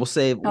of time. We'll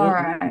say All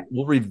right.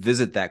 we'll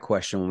revisit that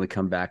question when we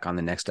come back on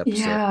the next episode.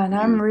 Yeah, and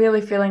I'm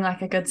really feeling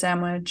like a good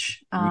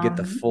sandwich. You get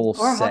the full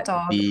Or a hot set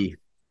dog. B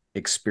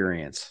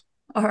experience.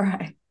 All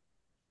right.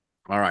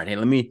 All right. Hey,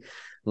 let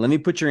me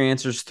put your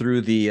answers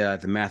through the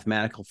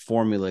mathematical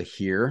formula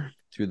here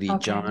through the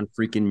Okay. John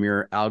freaking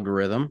Muir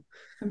algorithm.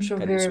 I'm sure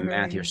Got to do very, some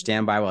math here. very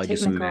Stand by while I do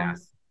some technical.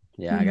 math.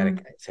 Yeah, Mhm. I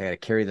gotta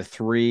carry the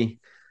 3.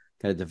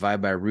 Got to divide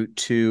by root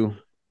 2.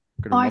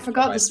 Oh, I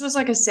forgot this was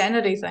like a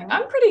sanity thing.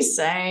 I'm pretty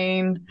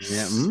sane.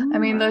 Yeah. I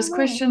mean, I those don't know.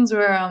 questions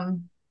were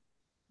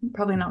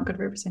probably not good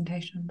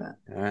representation, but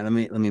All right, let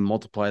me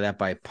multiply that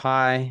by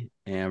pi,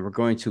 and we're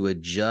going to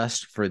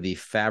adjust for the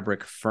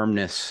fabric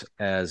firmness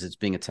as it's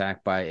being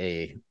attacked by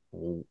a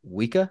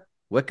Wicca,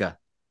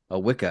 a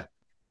Wicca,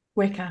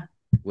 Wicca.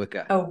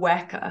 Wicca, A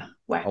whacker.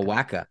 a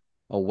Wacka,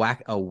 a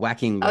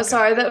whacking Oh, Wicca.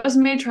 sorry, that was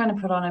me trying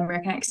to put on an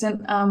American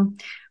accent.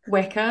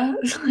 Weka,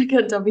 like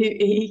a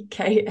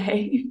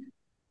Weka.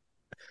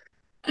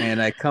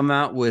 And I come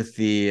out with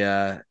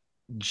the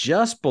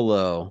just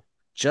below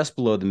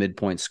the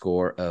midpoint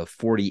score of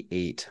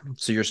 48.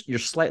 So you're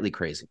slightly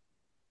crazy.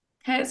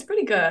 Hey, it's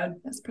pretty good.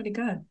 That's pretty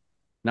good.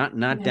 Not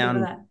I'm happy with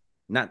down,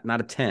 that.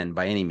 not a 10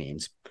 by any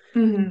means.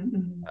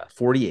 Mm-hmm.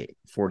 48.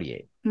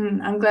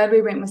 I'm glad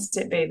we went with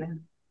step B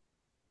then.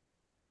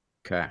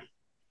 Okay.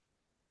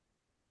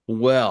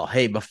 Well,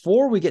 hey,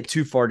 before we get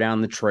too far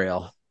down the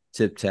trail,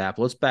 TipTap,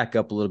 let's back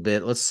up a little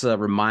bit. Let's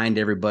remind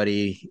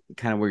everybody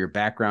kind of where your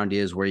background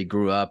is, where you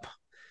grew up,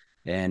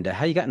 and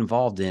how you got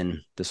involved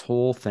in this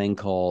whole thing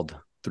called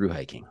through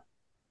hiking.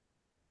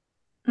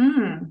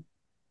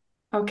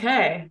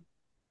 Okay.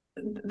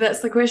 That's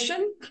the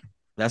question?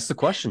 That's the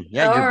question.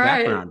 Yeah, All your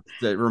right. background.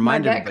 That My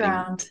remind everybody.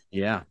 background.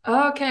 Yeah.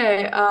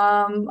 Okay.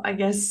 I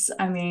guess,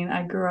 I mean,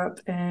 I grew up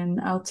in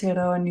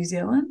Aotearoa, New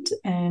Zealand,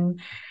 in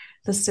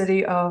the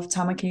city of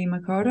Tamaki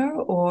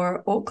Makaurau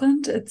or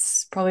Auckland.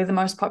 It's probably the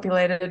most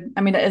populated,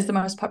 I mean, it is the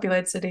most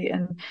populated city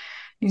in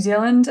New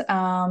Zealand, in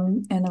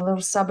a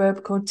little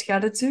suburb called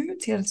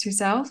Te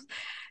South.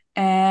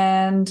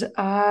 And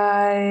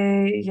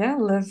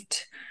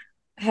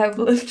have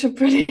lived a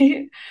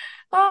pretty,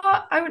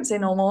 I wouldn't say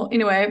normal.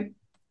 Anyway,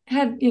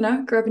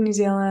 grew up in New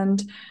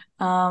Zealand,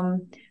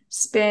 um,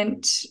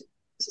 spent,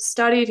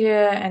 studied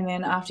here, and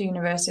then after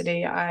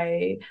university,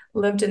 I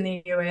lived in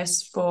the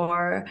US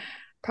for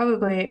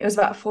probably, it was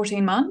about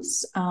 14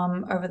 months,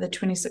 over the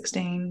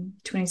 2016,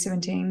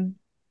 2017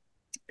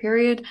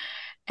 period,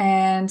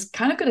 and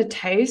kind of got a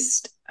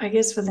taste, I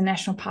guess, for the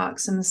national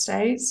parks in the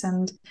States,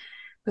 and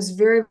was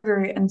very,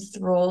 very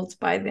enthralled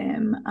by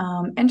them,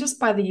 and just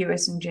by the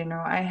US in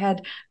general. I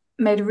had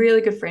made really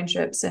good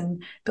friendships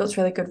and built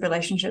really good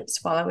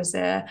relationships while I was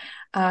there.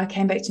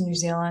 Came back to New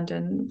Zealand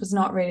and was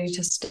not ready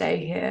to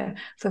stay here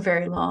for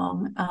very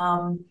long.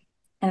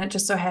 And it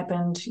just so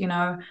happened,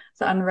 the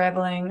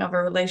unraveling of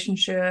a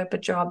relationship, a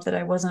job that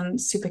I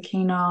wasn't super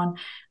keen on,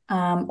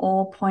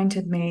 all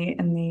pointed me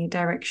in the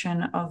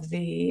direction of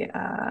the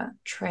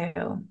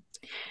trail.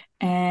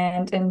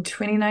 And in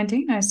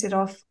 2019, I set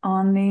off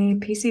on the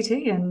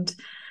PCT, and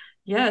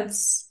yeah,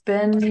 it's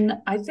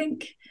been, I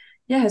think,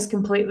 yeah, has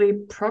completely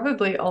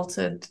probably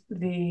altered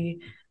the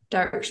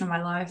direction of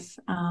my life,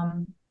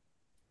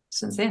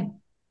 since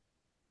then.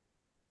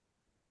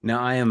 Now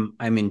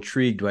I'm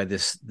intrigued by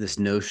this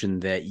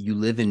notion that you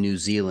live in New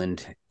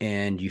Zealand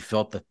and you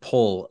felt the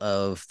pull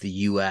of the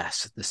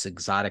US, this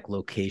exotic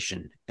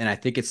location. And I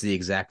think it's the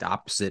exact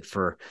opposite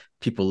for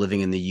people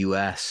living in the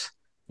US.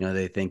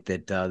 They think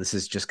that this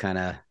is just kind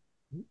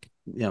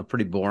of,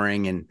 pretty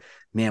boring, and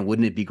man,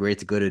 wouldn't it be great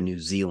to go to New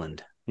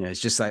Zealand?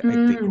 It's just like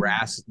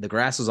the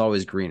grass is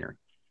always greener.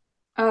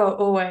 Oh,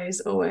 always,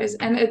 always.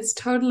 And it's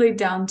totally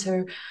down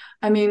to,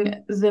 I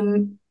mean,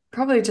 the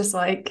probably just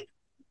like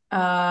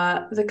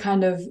the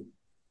kind of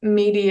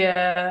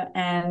media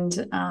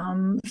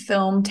and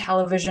film,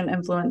 television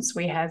influence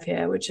we have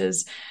here, which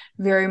is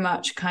very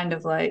much kind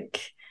of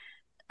like,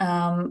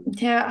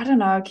 yeah, I don't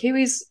know,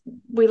 Kiwis,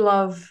 we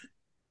love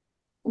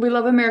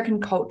American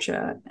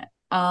culture.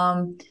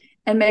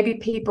 And maybe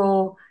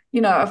people,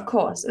 of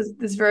course,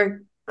 it's very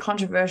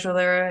controversial.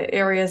 There are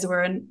areas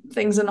where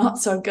things are not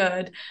so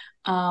good.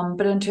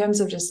 But in terms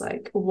of just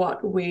like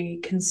what we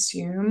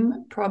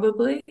consume,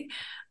 probably,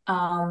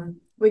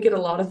 we get a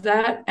lot of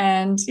that.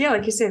 And yeah,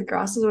 like you said,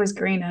 grass is always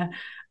greener.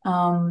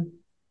 Um,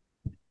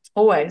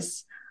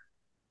 Always.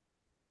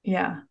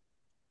 Yeah.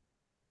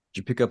 Did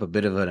you pick up a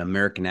bit of an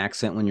American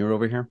accent when you were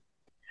over here?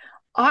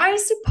 I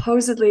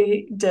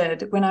supposedly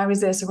did when I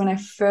was there. So when I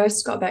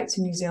first got back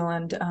to New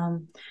Zealand,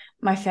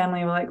 my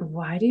family were like,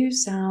 "Why do you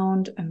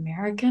sound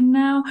American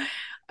now?"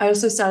 I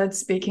also started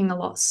speaking a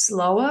lot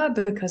slower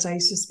because I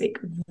used to speak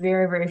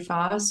very, very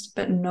fast,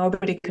 but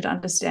nobody could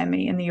understand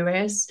me in the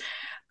US.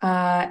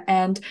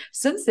 And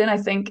since then, I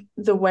think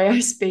the way I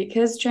speak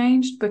has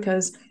changed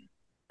because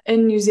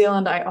in New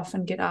Zealand, I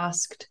often get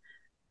asked,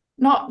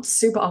 not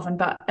super often,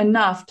 but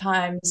enough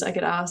times I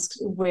get asked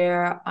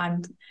where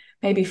I'm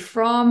maybe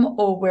from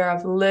or where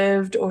I've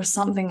lived or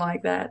something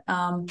like that.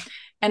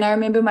 And I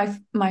remember my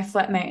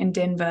flatmate in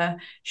Denver.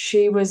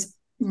 She was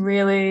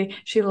really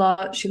she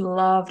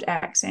loved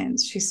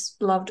accents. She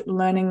loved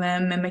learning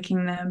them,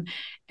 mimicking them,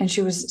 and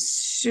she was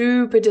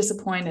super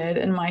disappointed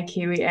in my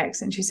Kiwi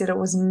accent. She said it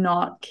was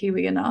not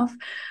Kiwi enough.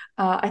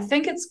 I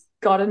think it's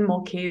gotten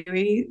more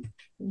Kiwi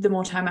the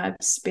more time I've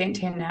spent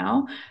here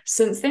now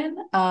since then.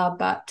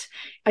 But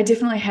I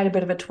definitely had a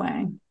bit of a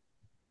twang.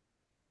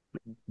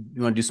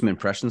 You want to do some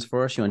impressions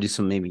for us? You want to do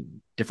some maybe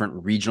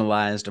different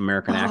regionalized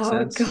American Oh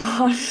accents?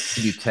 gosh.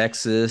 Maybe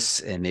Texas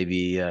and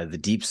maybe the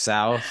Deep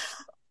South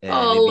and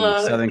Oh maybe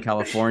look. Southern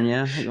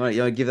California. You want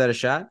to give that a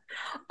shot?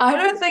 I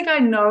don't think I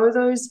know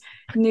those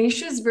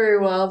niches very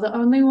well. The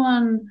only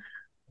one,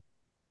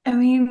 I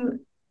mean,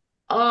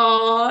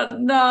 oh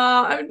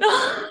no, I'm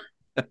not.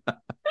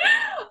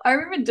 I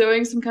remember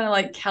doing some kind of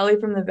like Kelly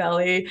from the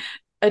Valley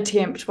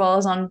attempt while I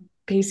was on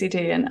PCT,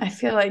 and I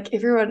feel like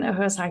everyone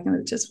who was hiking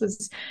with just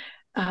was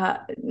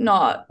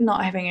not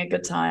having a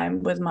good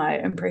time with my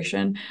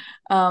impression.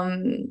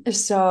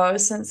 So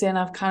since then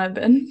I've kind of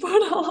been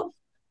put off.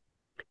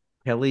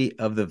 Kelly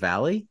of the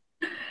Valley?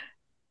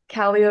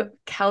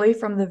 Kelly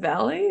from the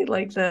Valley,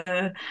 like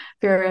the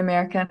very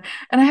American.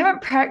 And I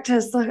haven't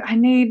practiced. Like I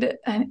need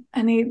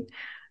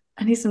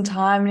some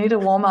time. I need to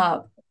warm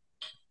up.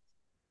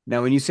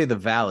 Now, when you say the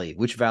Valley,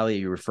 which valley are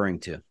you referring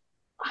to?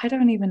 I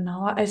don't even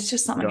know. It's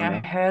just You something don't I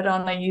know? heard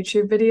on a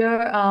YouTube video.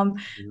 Mhm.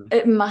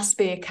 It must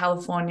be a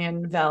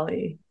Californian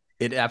valley.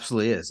 It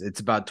absolutely is.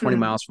 It's about 20 Mm.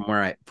 miles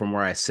from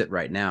where I sit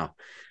right now.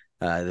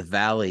 The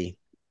valley,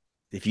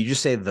 if you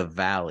just say the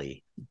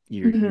valley,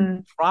 you're Hmm.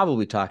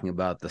 probably talking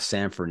about the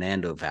San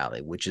Fernando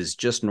Valley, which is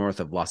just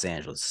north of Los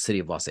Angeles, the city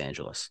of Los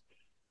Angeles.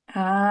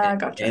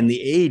 Gotcha. In the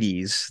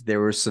 80s, there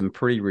were some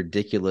pretty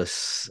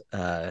ridiculous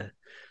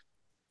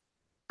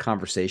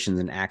conversations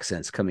and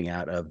accents coming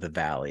out of the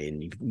valley.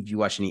 And if you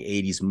watch any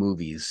 80s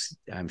movies,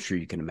 I'm sure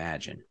you can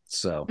imagine.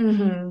 So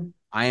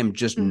I am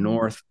just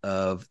north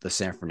of the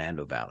San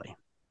Fernando Valley.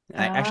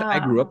 I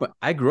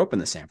grew up in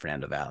the San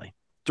Fernando Valley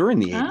during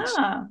the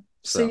 80s.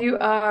 So you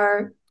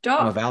are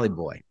I'm a valley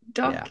boy.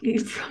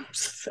 From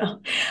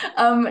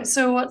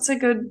so what's a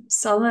good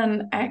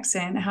Southern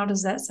accent? How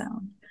does that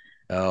sound?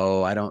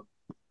 Oh, I don't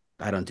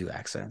do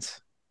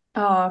accents.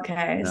 Oh,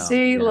 okay. No,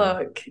 See, yeah.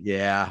 look.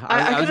 Yeah.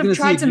 I could have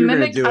tried to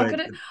mimic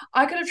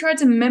I could have tried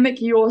to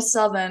mimic your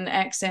Southern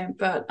accent,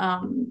 but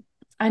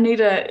I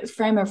need a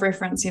frame of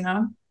reference, you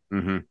know?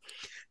 Mm-hmm.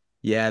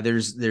 Yeah,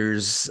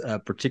 there's a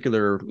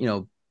particular,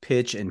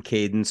 pitch and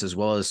cadence, as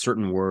well as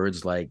certain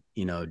words like,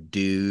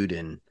 dude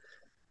and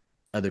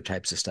other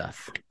types of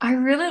stuff. I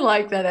really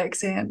like that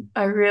accent.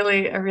 I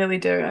really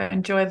do. I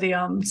enjoy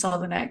the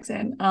Southern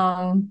accent.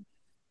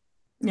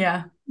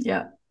 Yeah.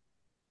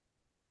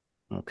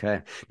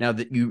 Okay. Now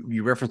that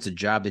you referenced a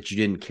job that you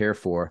didn't care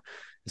for,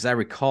 as I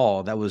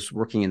recall, that was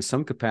working in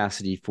some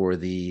capacity for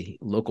the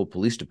local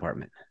police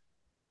department.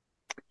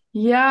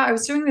 Yeah, I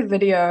was doing the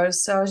videos,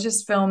 so I was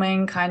just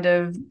filming kind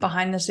of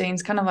behind the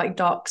scenes, kind of like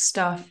doc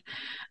stuff.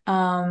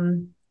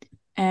 And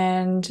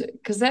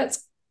because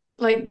that's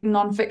like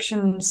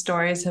nonfiction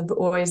stories have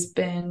always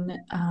been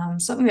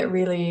something that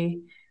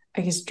really,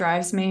 I guess,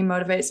 drives me,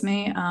 motivates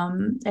me.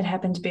 It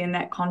happened to be in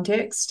that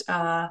context.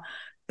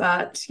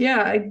 But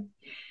yeah,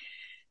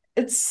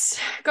 it's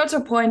got to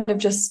a point of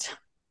just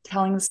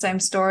telling the same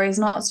stories,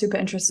 not super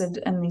interested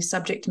in the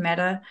subject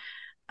matter.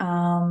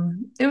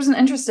 It was an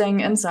interesting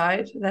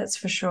insight, that's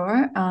for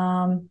sure.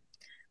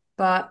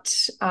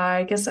 But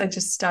I guess I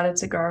just started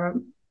to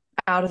grow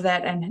out of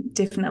that and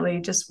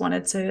definitely just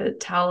wanted to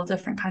tell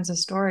different kinds of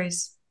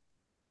stories.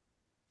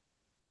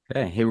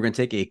 Okay. Hey, we're going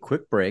to take a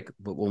quick break,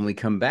 but when we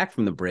come back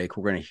from the break,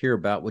 we're going to hear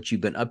about what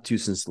you've been up to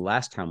since the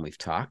last time we've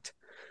talked,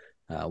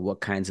 what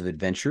kinds of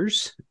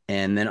adventures,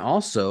 and then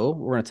also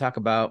we're going to talk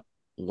about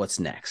what's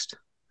next.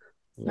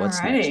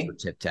 What's next for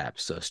TipTap.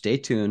 So stay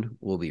tuned.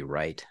 We'll be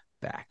right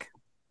back.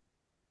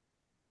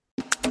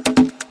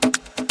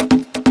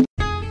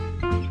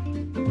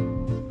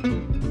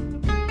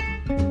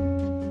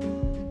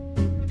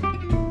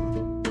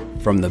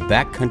 From the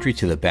backcountry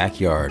to the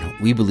backyard,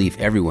 we believe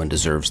everyone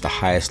deserves the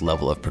highest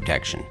level of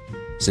protection.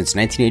 Since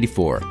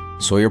 1984,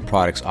 Sawyer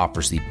Products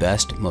offers the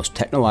best, most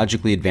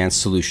technologically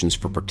advanced solutions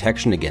for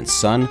protection against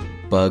sun,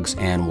 bugs,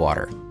 and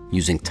water,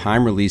 using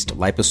time-released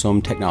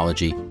liposome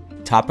technology,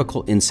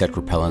 topical insect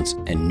repellents,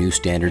 and new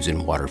standards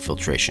in water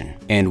filtration.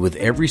 And with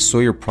every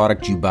Sawyer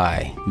product you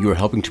buy, you are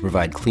helping to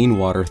provide clean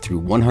water through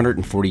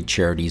 140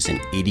 charities in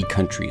 80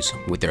 countries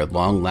with their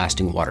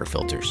long-lasting water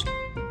filters.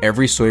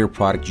 Every Sawyer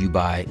product you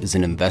buy is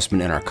an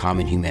investment in our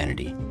common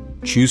humanity.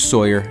 Choose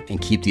Sawyer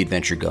and keep the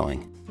adventure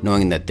going,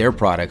 knowing that their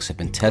products have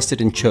been tested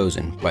and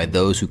chosen by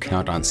those who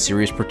count on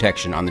serious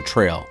protection on the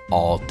trail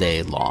all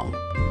day long.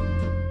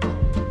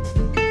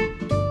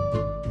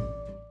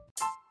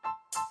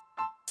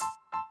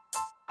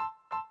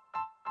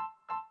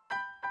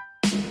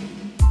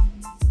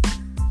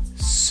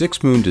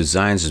 Six Moon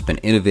Designs has been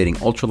innovating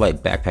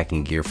ultralight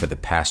backpacking gear for the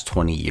past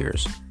 20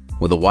 years.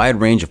 With a wide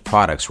range of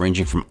products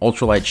ranging from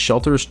ultralight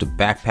shelters to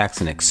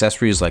backpacks and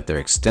accessories like their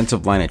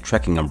extensive line of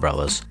trekking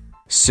umbrellas,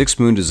 Six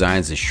Moon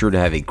Designs is sure to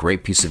have a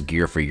great piece of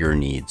gear for your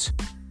needs.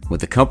 With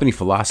the company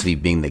philosophy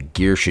being that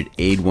gear should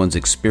aid one's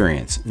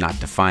experience, not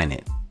define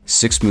it,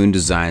 Six Moon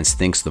Designs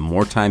thinks the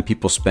more time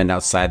people spend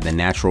outside the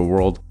natural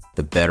world,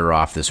 the better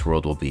off this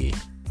world will be.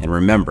 And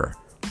remember,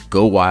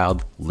 go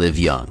wild, live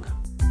young.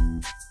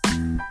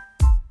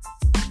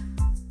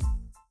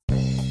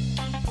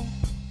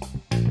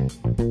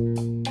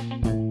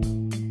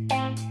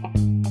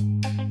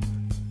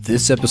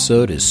 This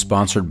episode is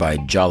sponsored by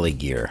Jolly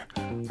Gear.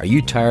 Are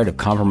you tired of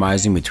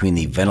compromising between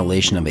the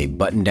ventilation of a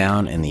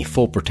button-down and the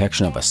full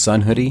protection of a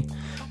sun hoodie?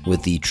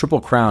 With the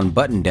Triple Crown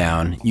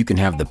button-down, you can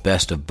have the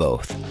best of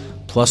both.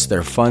 Plus,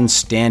 their fun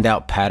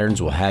standout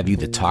patterns will have you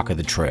the talk of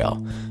the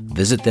trail.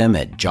 Visit them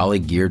at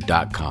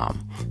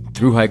jollygear.com.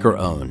 Thru hiker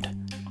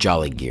owned,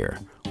 Jolly Gear,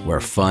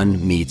 where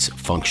fun meets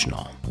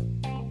functional.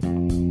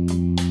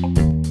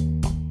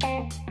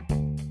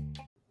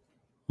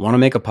 Want to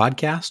make a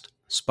podcast?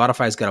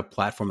 Spotify's got a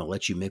platform that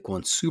lets you make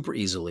one super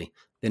easily,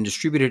 then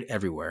distribute it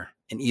everywhere,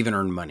 and even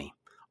earn money,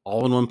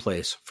 all in one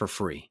place for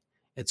free.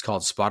 It's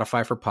called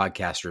Spotify for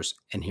Podcasters,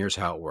 and here's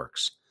how it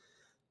works.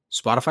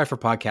 Spotify for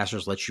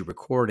Podcasters lets you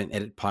record and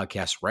edit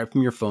podcasts right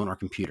from your phone or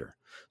computer,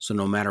 so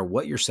no matter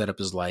what your setup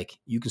is like,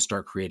 you can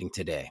start creating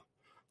today.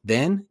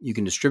 Then you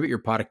can distribute your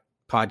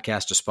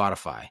podcast to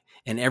Spotify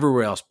and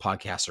everywhere else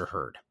podcasts are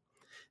heard.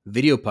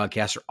 Video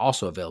podcasts are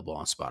also available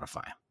on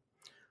Spotify.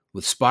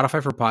 With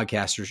Spotify for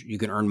Podcasters, you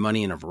can earn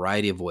money in a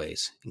variety of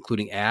ways,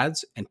 including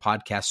ads and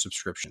podcast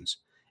subscriptions.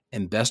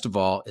 And best of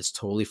all, it's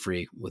totally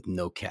free with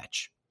no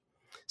catch.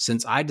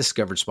 Since I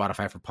discovered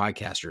Spotify for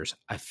Podcasters,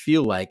 I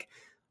feel like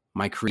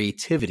my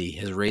creativity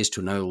has raised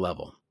to another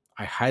level.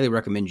 I highly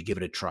recommend you give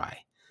it a try.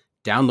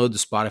 Download the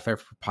Spotify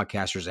for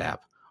Podcasters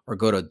app or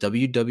go to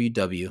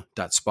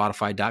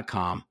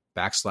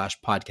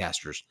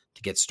www.spotify.com/podcasters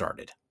to get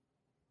started.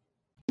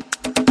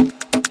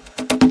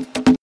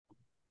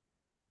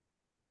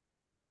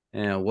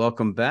 And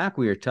welcome back.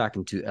 We are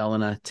talking to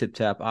Elina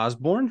TipTap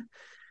Osborne,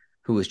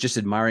 who was just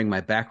admiring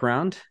my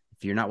background.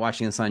 If you're not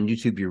watching this on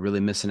YouTube, you're really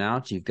missing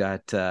out. You've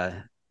got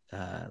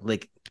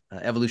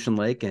Evolution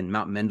Lake and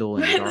Mount Mendel.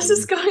 And Wait, this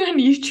is going on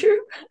YouTube?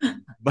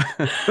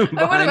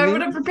 I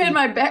would have prepared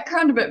my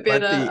background a bit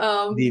better.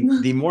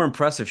 The more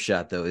impressive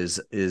shot, though, is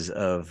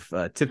of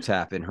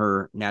TipTap in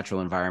her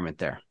natural environment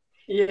there.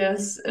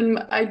 Yes, and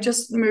I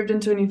just moved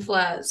into a new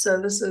flat,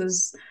 so this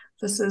is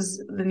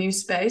the new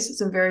space.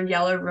 It's a very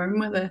yellow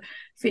room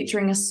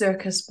featuring a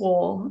circus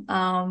wall.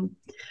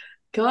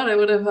 God, I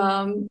would have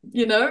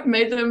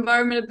made the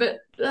environment a bit.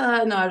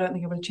 No, I don't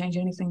think it would have changed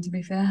anything, to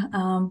be fair.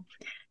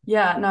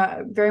 Yeah,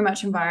 no, very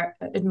much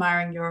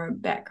admiring your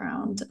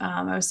background.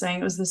 I was saying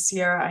it was the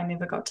Sierra I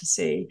never got to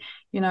see,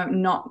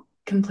 not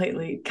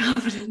completely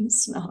covered in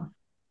snow.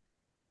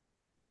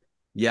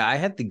 Yeah, I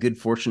had the good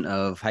fortune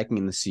of hiking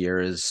in the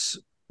Sierras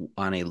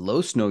on a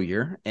low snow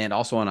year and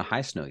also on a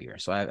high snow year.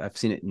 So I've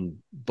seen it in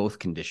both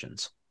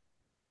conditions.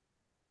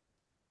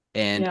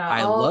 And yeah,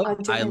 I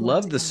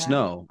love the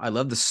snow. I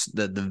love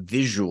the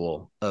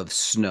visual of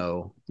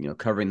snow,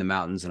 covering the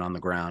mountains and on the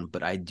ground,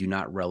 but I do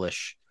not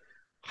relish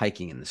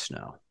hiking in the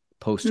snow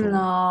post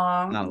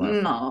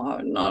not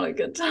a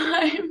good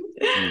time.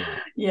 No.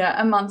 Yeah,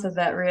 a month of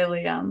that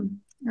really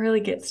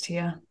gets to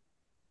you.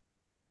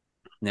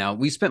 Now,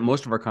 we spent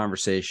most of our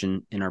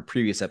conversation in our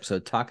previous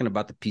episode talking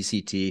about the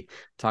PCT,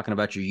 talking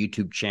about your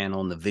YouTube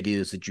channel and the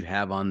videos that you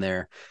have on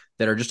there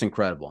that are just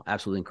incredible,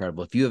 absolutely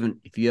incredible. If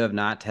you have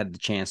not had the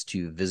chance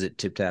to visit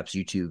TipTap's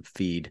YouTube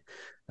feed,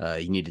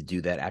 you need to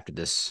do that after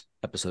this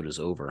episode is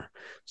over.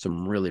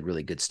 Some really,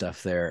 really good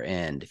stuff there.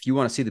 And if you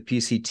want to see the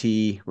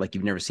PCT like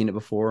you've never seen it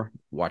before,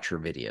 watch her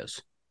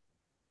videos.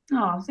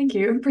 Oh, thank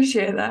you.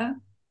 Appreciate that.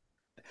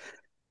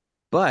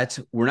 But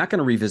we're not going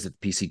to revisit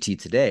the PCT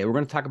today. We're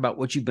going to talk about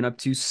what you've been up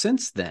to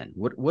since then.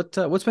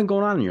 What's been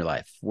going on in your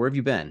life? Where have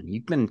you been?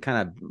 You've been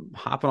kind of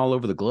hopping all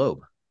over the globe.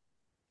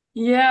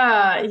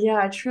 Yeah,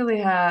 I truly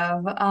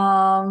have.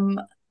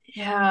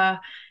 Yeah.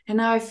 And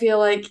now I feel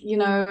like,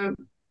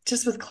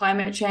 just with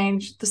climate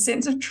change, the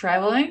sense of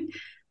traveling,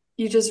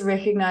 you just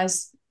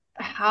recognize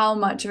how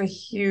much of a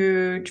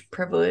huge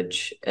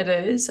privilege it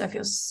is. I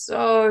feel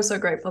so, so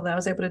grateful that I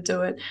was able to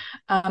do it.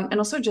 And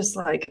also just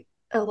like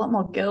a lot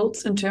more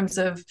guilt in terms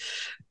of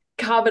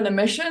carbon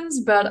emissions.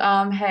 But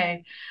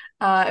hey,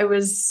 there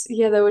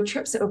were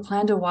trips that were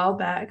planned a while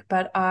back,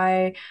 but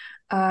I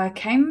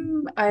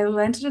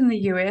landed in the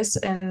US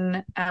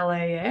in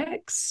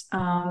LAX,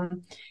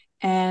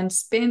 and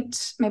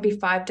spent maybe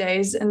 5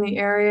 days in the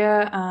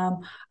area. I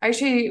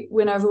actually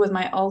went over with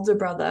my older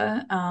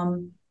brother,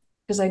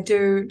 because I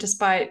do,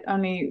 despite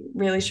only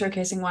really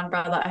showcasing one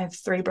brother, I have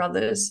 3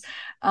 brothers.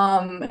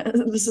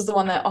 This is the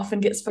one that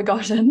often gets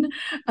forgotten.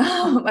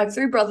 I have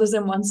 3 brothers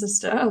and 1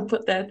 sister. I'll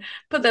put that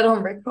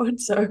on record.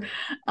 So,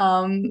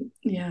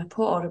 yeah,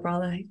 poor older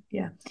brother.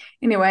 Yeah.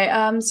 Anyway,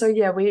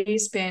 we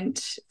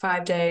spent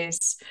 5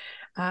 days,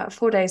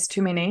 4 days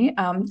too many,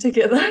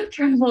 together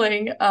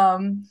traveling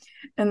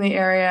in the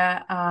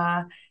area.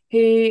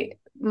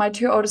 My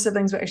 2 older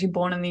siblings were actually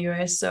born in the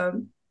US,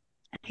 so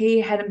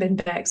he hadn't been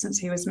back since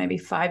he was maybe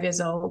 5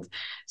 years old.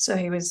 So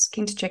he was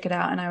keen to check it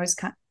out, and I was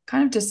kind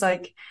of just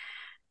like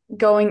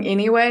going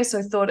anyway. So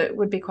I thought it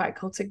would be quite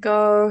cool to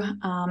go.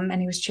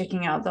 And he was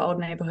checking out the old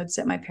neighborhoods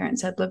that my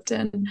parents had lived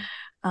in.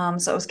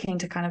 So I was keen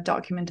to kind of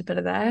document a bit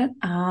of that.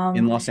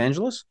 In Los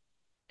Angeles?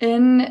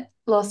 In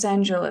Los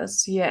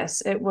Angeles,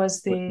 yes. It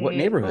was what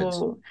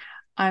neighborhoods?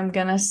 I'm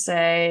gonna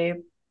say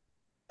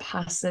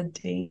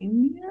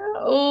Pasadena.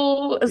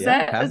 Oh, is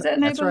that a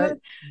neighborhood? That's right.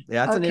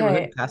 Yeah, it's a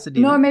neighborhood,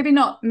 Pasadena. No, maybe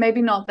not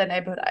that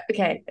neighborhood.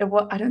 Okay,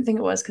 I don't think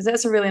it was, because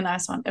that's a really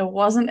nice one. It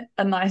wasn't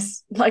a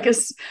nice,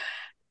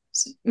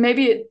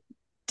 maybe it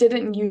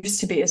didn't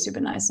used to be a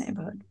super nice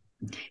neighborhood.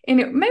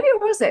 Anyway, maybe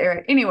it was that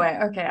area. Anyway,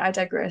 okay, I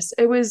digress.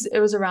 It was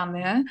around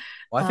there.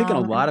 Well, I think in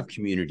a lot of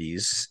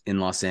communities in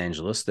Los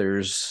Angeles,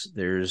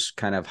 there's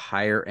kind of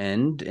higher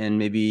end and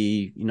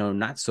maybe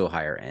not so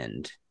higher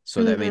end.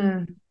 So that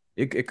maybe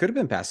it could have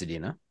been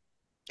Pasadena.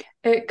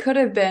 It could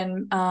have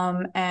been,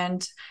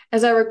 and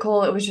as I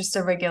recall, it was just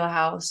a regular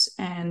house,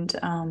 and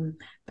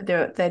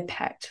but they'd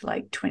packed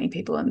like 20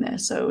 people in there,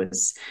 so it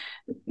was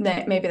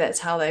maybe that's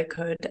how they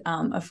could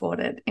afford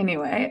it.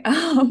 Anyway,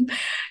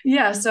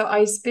 so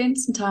I spent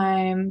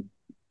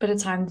bit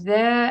of time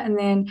there, and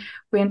then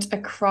went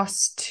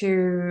across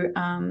to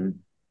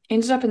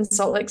ended up in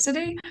Salt Lake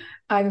City.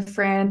 I have a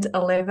friend,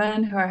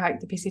 11, who I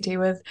hiked the PCT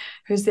with,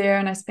 who's there,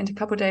 and I spent a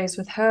couple of days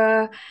with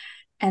her,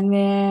 and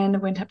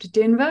then went up to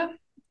Denver.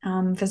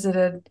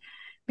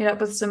 Met up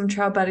with some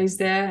trail buddies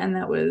there, and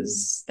that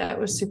was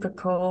super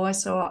cool. I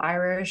saw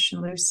Irish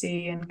and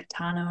Lucy and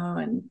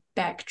Katano and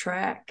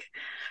Backtrack,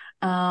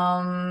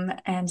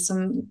 and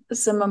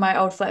some of my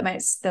old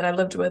flatmates that I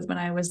lived with when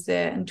I was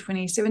there in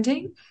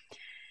 2017.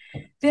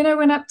 Then I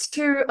went up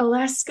to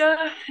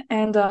Alaska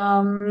and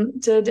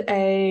did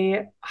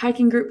a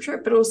hiking group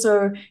trip, but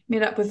also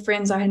met up with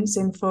friends I hadn't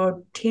seen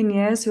for 10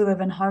 years who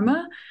live in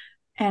Homer.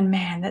 And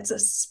man, that's a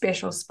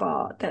special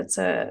spot. That's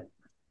a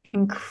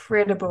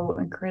incredible,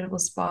 incredible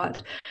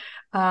spot.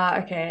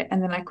 Okay.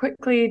 And then I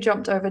quickly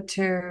jumped over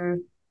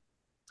to,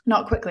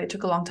 not quickly, it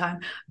took a long time,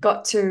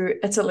 got to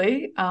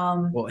Italy.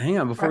 Well, hang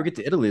on. Before we get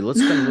to Italy,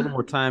 let's spend a little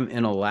more time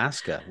in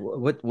Alaska.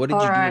 What did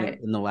All you do right.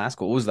 in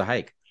Alaska? What was the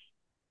hike?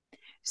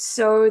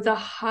 So the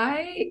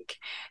hike,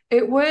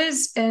 it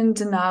was in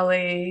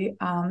Denali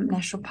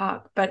National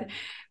Park, but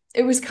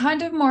it was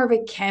kind of more of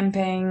a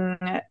camping,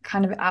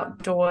 kind of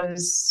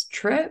outdoors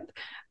trip.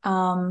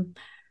 Um,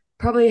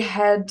 probably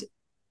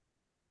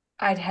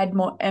I'd had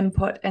more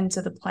input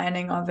into the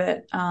planning of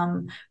it.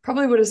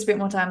 Probably would have spent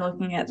more time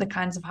looking at the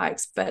kinds of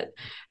hikes, but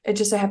it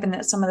just so happened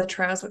that some of the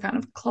trails were kind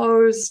of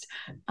closed.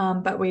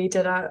 But we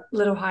did a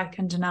little hike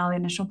in Denali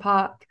National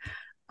Park.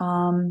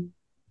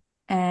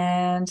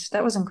 And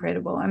that was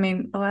incredible. I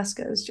mean,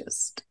 Alaska is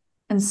just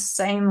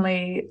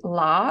insanely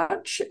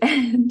large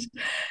and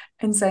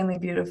insanely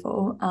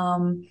beautiful.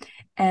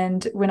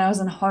 And when I was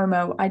in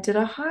Homer, I did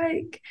a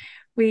hike.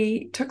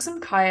 We took some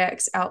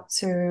kayaks out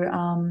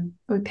to,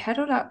 we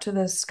paddled out to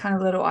this kind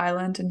of little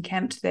island and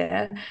camped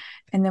there.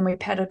 And then we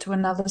paddled to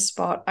another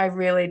spot. I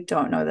really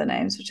don't know the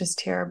names, which is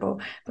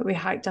terrible, but we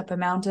hiked up a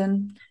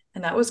mountain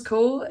and that was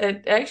cool.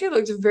 It actually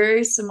looked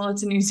very similar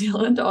to New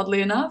Zealand,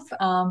 oddly enough,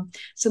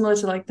 similar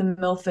to like the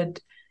Milford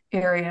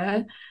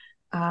area,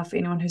 for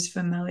anyone who's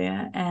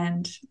familiar.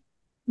 And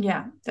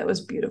yeah, that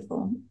was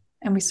beautiful.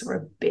 And we saw a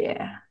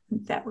bear.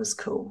 That was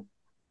cool.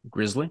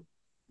 Grizzly?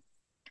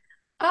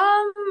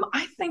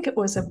 I think it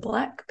was a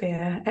black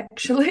bear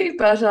actually,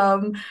 but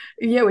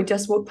yeah, we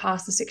just walked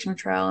past the section of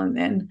trail and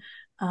then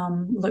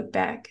looked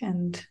back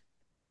and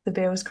the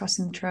bear was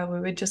crossing the trail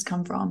we would just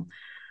come from.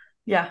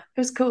 Yeah, it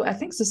was cool. I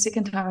think it's the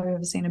second time I've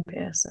ever seen a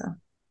bear. So,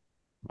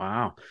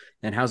 Wow.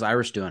 And how's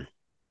Irish doing?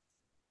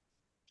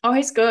 oh,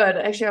 he's good.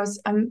 Actually,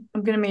 I'm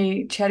going to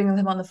be chatting with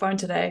him on the phone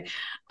today.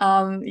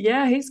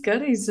 Yeah, he's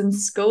good. He's in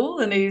school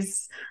and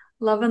he's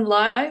loving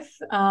life.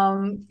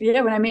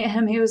 Yeah, when I met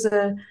him, he was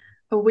a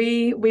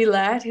wee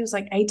lad. He was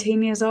like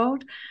 18 years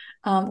old,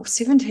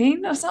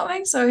 17 or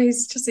something. So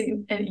he's just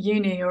at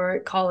uni or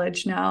at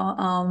college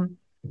now.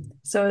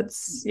 So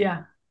it's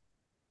yeah,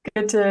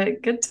 good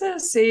to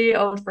see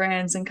old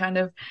friends and kind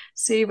of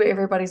see where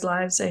everybody's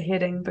lives are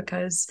heading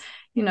because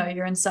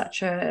you're in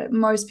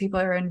most people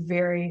are in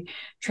very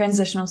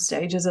transitional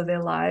stages of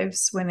their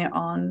lives when they're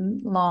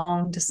on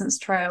long distance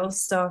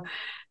trails. So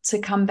to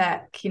come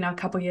back a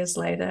couple years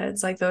later,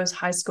 it's like those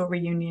high school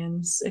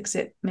reunions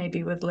except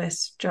maybe with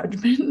less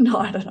judgment. No,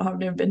 I don't know, I've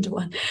never been to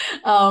one.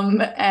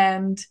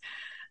 And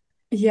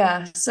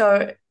yeah,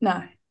 so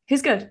no,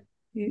 he's good.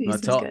 He's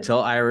good.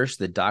 Tell Irish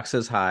that Doc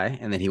says hi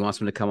and that he wants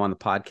him to come on the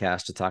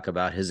podcast to talk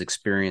about his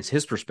experience,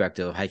 his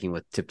perspective of hiking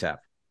with TipTap.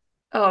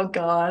 Oh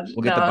God,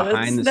 We'll get the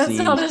behind the that's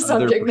scenes not a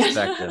subject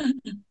perspective.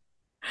 matter.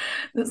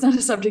 That's not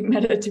a subject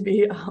matter to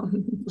be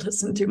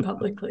listened to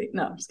publicly.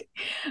 No, I'm just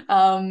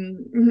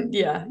kidding.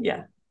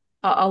 Yeah.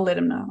 I'll let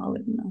him know. I'll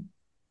let him know.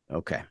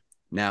 Okay.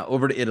 Now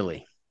over to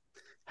Italy.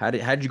 How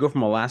did you go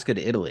from Alaska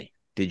to Italy?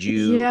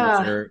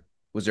 Yeah.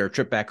 Was there a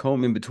trip back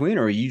home in between,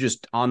 or are you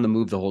just on the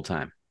move the whole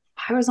time?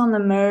 I was on the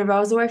move. I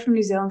was away from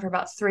New Zealand for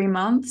about 3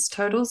 months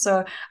total.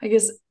 So I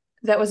guess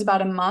that was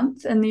about a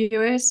month in the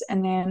US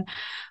and then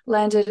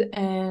landed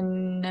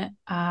in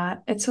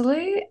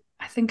Italy.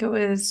 I think it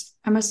was,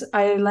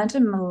 I landed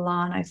in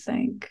Milan, I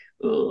think.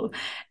 Ooh.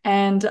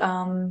 And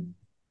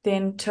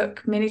then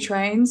took many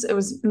trains. It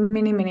was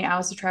many, many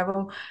hours of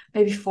travel,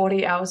 maybe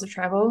 40 hours of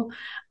travel.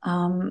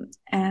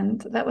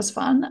 And that was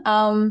fun.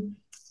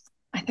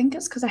 I think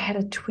it's because I had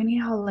a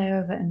 20-hour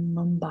layover in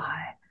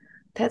Mumbai.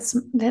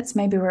 That's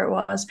maybe where it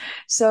was.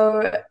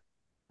 So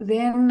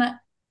then,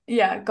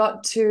 yeah,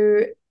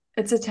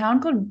 it's a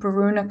town called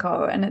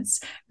Brunico, and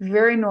it's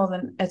very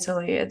northern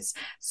Italy. It's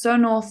so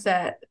north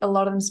that a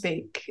lot of them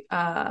speak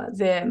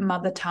their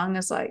mother tongue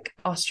is like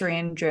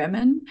Austrian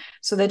German,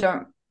 so they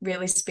don't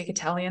really speak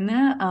Italian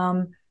there.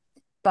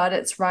 But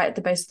it's right at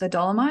the base of the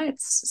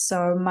Dolomites.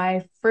 So I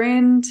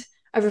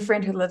have a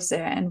friend who lives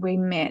there, and we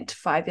met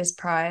 5 years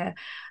prior,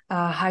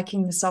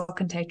 hiking the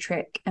Salcantay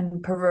Trek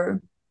in Peru.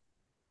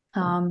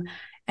 And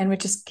we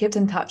just kept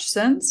in touch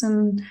since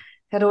and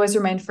had always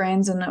remained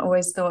friends and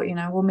always thought,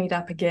 we'll meet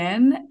up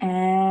again.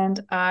 And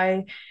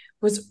I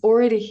was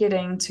already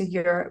heading to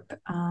Europe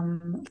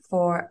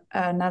for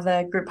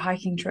another group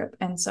hiking trip.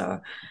 And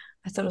so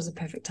I thought it was a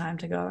perfect time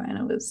to go. And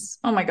it was,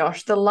 oh my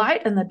gosh, the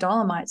light in the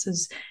Dolomites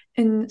is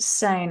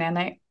insane. And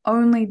I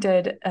only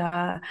did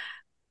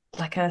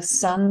like a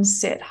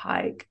sunset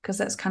hike because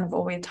that's kind of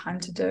all we had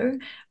time to do.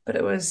 But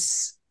it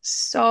was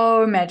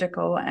so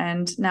magical.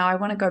 And now I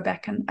want to go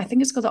back, and I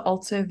think it's called the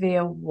Alta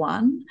Via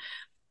 1,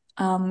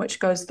 which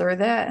goes through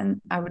there.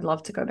 And I would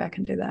love to go back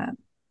and do that.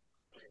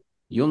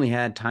 You only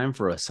had time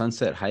for a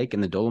sunset hike in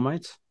the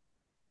Dolomites?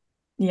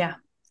 Yeah.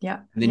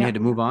 And then you had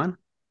to move on?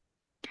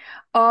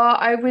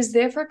 I was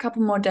there for a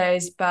couple more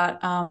days,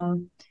 but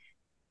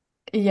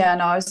Yeah,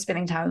 no, I was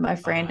spending time with my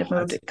friend and we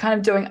were kind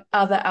of doing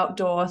other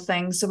outdoor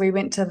things. So we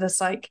went to this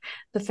like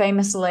the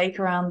famous lake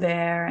around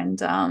there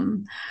and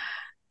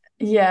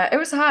yeah, it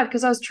was hard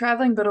because I was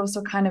traveling but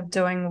also kind of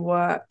doing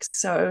work.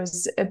 So it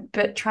was a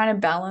bit trying to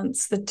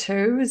balance the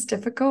two is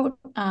difficult.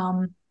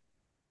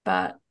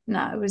 But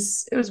no, it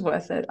was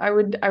worth it. I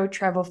would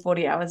travel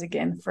 40 hours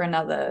again for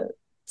another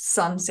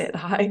sunset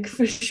hike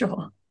for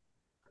sure.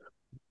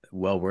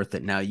 Well worth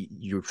it. Now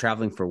you're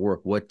traveling for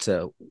work. What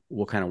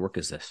kind of work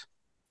is this?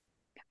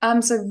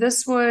 So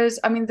this was,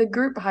 I mean, the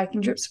group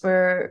hiking trips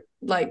were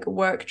like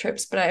work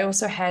trips, but I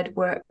also had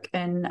work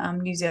in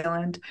New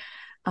Zealand.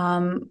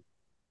 Um,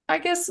 I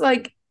guess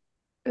like,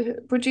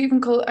 would you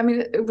even call it? I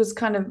mean, it was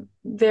kind of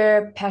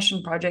their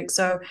passion project.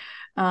 So,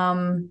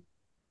 um,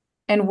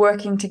 and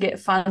working to get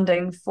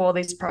funding for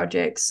these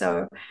projects.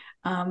 So,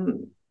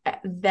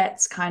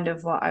 that's kind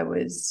of what I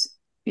was,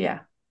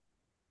 yeah,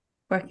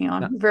 working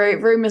No, on. Very,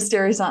 very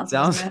mysterious answer,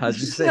 sounds. isn't I was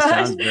just say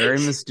sounds very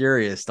it?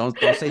 mysterious. Don't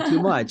say too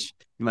much.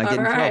 You might All get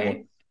in trouble.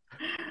 right.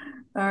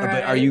 All But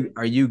right.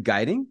 are you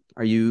guiding?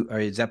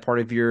 Is that part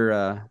of your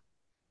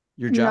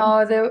job?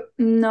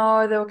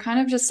 No, they were kind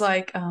of just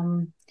like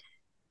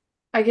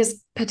I guess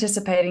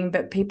participating,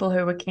 but people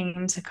who were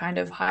keen to kind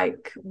of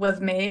hike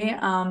with me,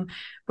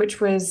 which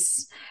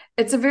was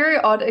it's a very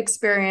odd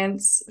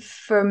experience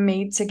for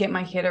me to get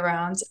my head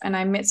around. And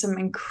I met some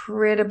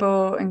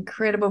incredible,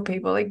 incredible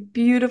people, like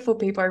beautiful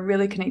people I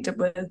really connected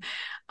with.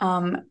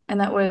 And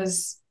that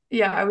was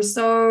yeah, I was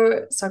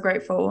so, so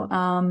grateful.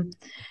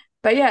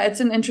 But yeah, it's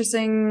an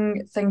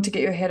interesting thing to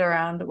get your head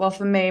around. Well,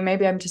 for me,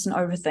 maybe I'm just an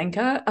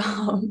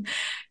overthinker.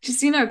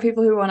 Just,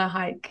 people who want to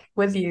hike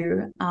with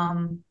you,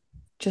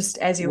 just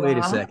as you Wait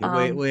a are. second.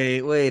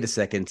 Wait a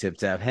second,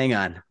 TipTap. Hang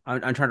on. I'm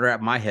trying to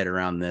wrap my head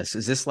around this.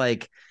 Is this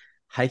like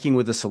hiking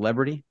with a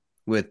celebrity,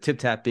 with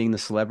TipTap being the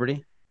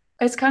celebrity?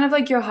 It's kind of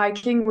like you're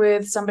hiking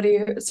with somebody.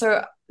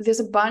 So there's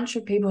a bunch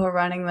of people who are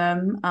running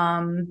them.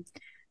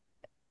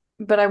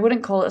 But I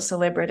wouldn't call it a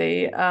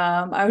celebrity.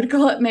 I would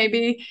call it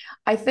maybe,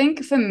 I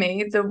think for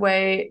me, the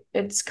way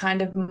it's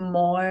kind of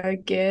more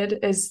geared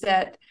is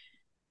that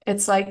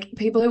it's like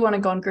people who want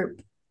to go on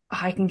group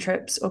hiking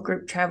trips or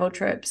group travel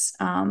trips,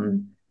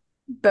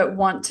 but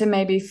want to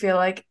maybe feel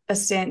like a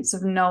sense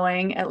of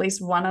knowing at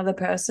least one other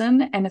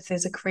person. And if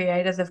there's a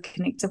creator they've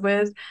connected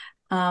with,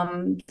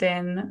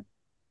 then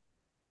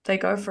they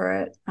go for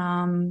it.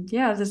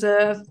 Yeah, there's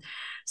a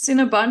seen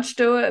a bunch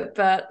do it,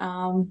 but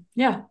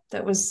yeah,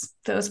 that was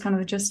kind of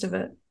the gist of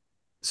it.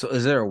 So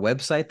is there a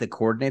website that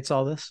coordinates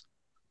all this?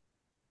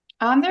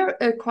 There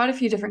are quite a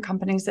few different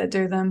companies that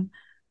do them.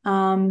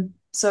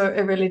 So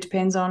it really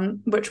depends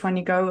on which one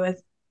you go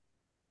with.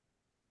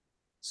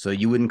 So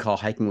you wouldn't call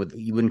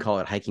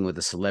it hiking with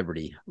a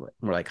celebrity,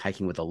 more like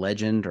hiking with a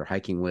legend or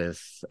hiking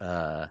with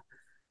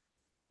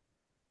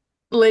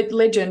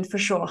Legend for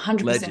sure,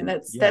 100%. legend.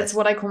 That's Yes.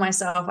 what I call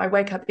myself. I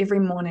wake up every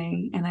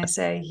morning and I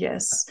say,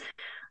 yes,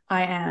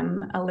 I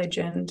am a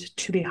legend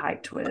to be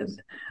hiked with.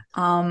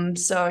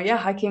 So yeah,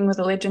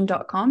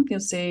 hikingwithalegend.com. You'll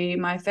see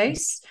my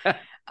face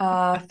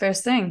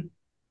first thing.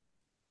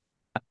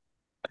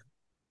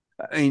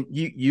 I mean,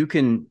 you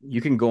can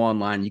go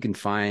online. You can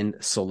find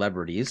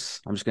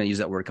celebrities. I'm just going to use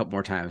that word a couple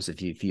more times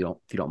if you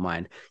don't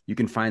mind. You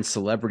can find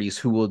celebrities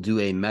who will do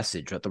a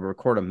message, or they'll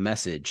record a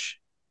message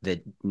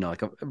that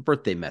like a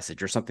birthday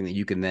message or something that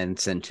you can then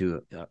send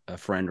to a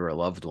friend or a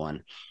loved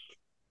one.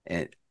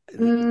 And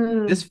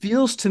Mm. this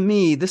feels to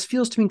me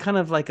kind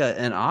of like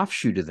an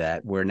offshoot of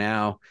that, where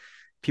now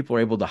people are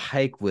able to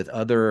hike with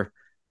other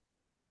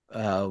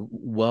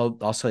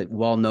also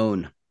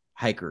well-known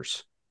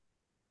hikers.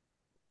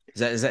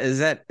 Is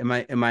that am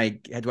I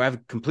do I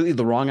have completely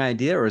the wrong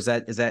idea, or is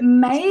that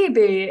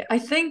Maybe.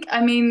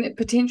 I mean,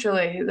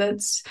 potentially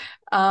that's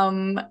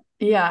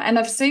yeah, and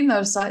I've seen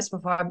those sites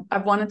before.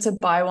 I've wanted to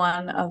buy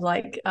one of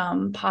like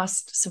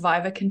past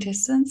Survivor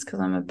contestants because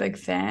I'm a big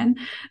fan.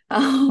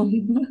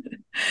 Um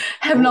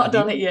have oh not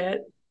done it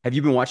yet. have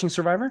you been watching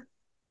Survivor?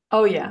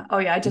 Oh yeah. Oh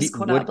yeah, I What do just you,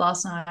 caught up what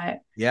last night.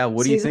 yeah,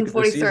 what do you Season think of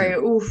this 43. season?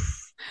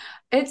 Oof.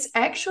 It's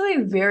actually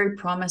very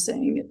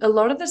promising. A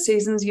lot of the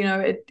seasons,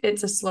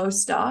 it's a slow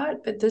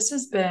start, but this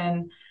has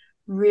been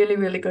really,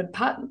 really good.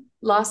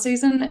 Last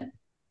season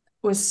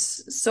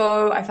was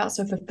I felt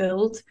so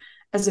fulfilled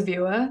as a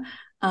viewer.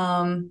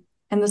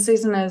 And the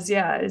season is,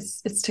 yeah,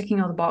 it's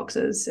ticking all the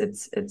boxes.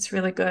 It's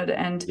really good.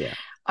 And Yeah.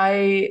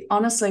 I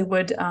honestly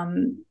would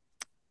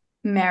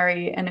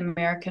marry an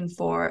American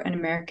for an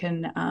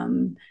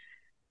American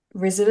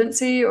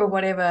residency or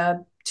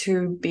whatever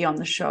to be on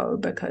the show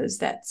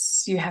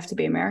because you have to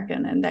be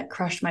American, and that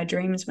crushed my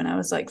dreams when I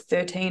was like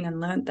 13 and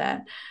learned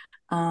that.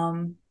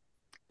 Um,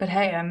 but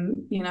hey,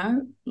 I'm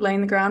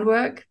laying the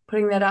groundwork,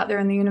 putting that out there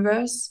in the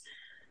universe.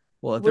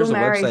 Well, if We'll there's a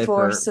marry website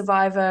for for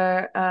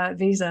Survivor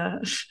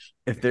visa.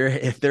 if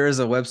there is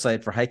a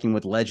website for hiking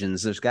with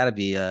legends, there's got to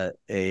be a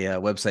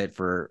website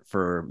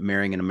for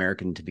marrying an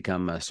American to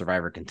become a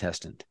Survivor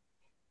contestant.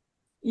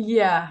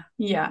 Yeah,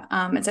 yeah.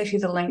 It's actually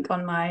the link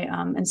on my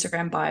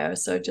Instagram bio,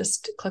 so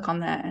just click on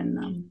that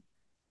and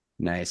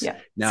Nice. Yeah.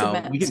 Now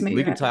Submit we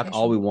your can talk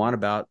all we application. want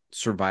about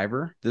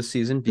Survivor this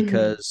season Mhm.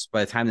 because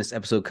by the time this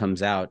episode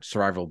comes out,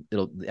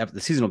 the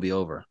season will be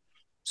over.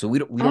 So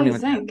Oh, you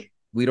think?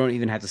 we don't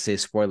even have to say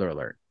spoiler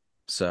alert.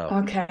 So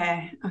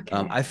Okay. Okay.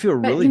 I feel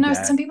But really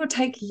bad. some people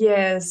take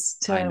years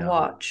I to know.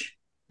 watch.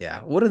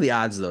 Yeah. What are the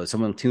odds though?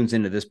 Someone tunes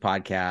into this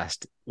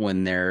podcast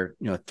when they're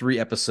 3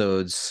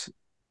 episodes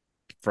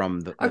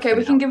from the Okay,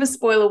 we can finale. give a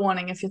spoiler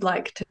warning if you'd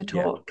like to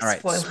Yeah. talk All right.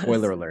 spoilers.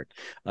 Spoiler alert.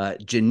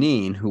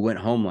 Janine, who went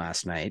home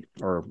last night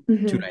or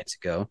 2 nights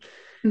ago,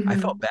 I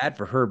felt Hmm. bad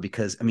for her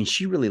because I mean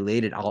she really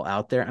laid it all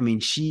out there. I mean,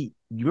 you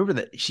remember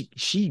that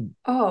she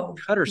Oh,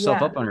 cut herself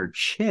yeah. up on her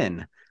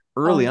chin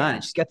Oh, early on, and yeah.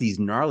 she's got these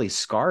gnarly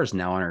scars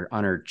now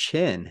on her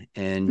chin,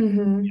 and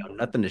Hmm.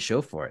 nothing to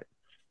show for it.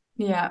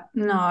 Yeah.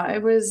 No,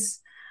 it was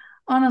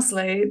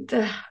honestly,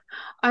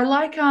 I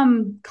like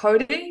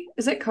Cody.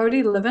 Is it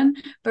Cody Livin?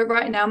 But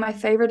right now my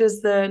favorite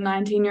is the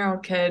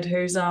 19-year-old kid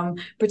who's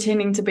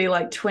pretending to be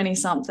like 20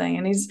 something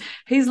and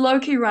he's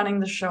low-key running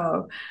the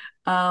show.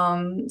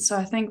 So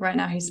I think right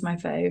now he's my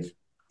fave.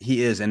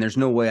 He is, and there's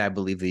no way I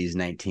believe that he's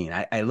 19.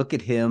 I look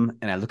at him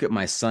and I look at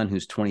my son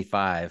who's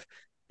 25,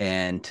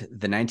 and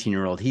the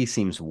 19-year-old, he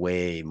seems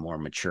way more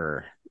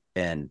mature,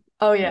 and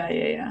Oh yeah,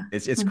 yeah, yeah.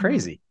 it's Hmm.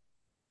 crazy.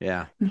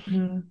 Yeah,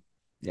 Hmm.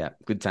 yeah,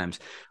 good times.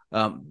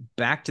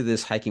 Back to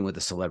this hiking with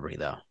a celebrity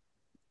though.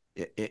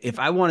 If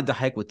I wanted to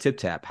hike with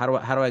TipTap, how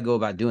do I go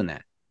about doing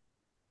that?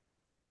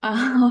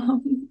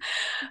 Um,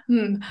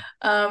 hmm.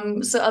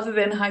 So other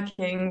than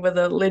hiking with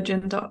a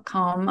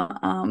legend.com,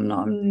 no,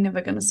 I'm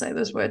never going to say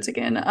those words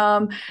again.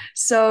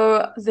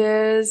 So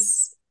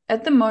there's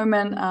at the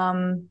moment,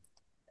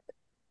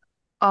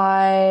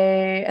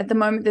 at the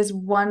moment there's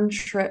one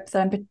trip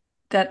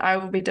that I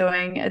will be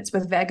doing. It's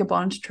with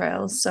Vagabond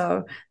Trails.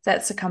 So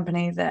that's a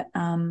company that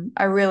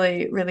I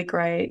really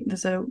great.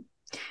 There's a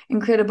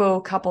incredible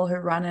couple who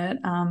run it,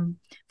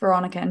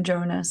 Veronica and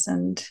Jonas,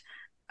 and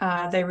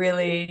they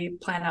really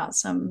plan out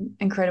some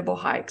incredible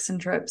hikes and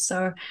trips.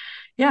 So,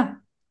 yeah,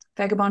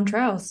 Vagabond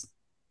Trails.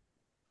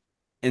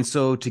 And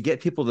so to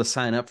get people to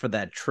sign up for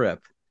that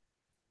trip,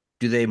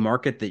 do they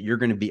market that you're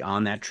going to be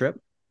on that trip?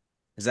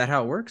 Is that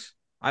how it works?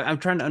 I'm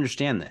trying to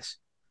understand this.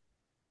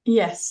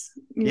 Yes,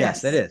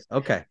 Yes, that yes. is.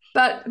 Okay.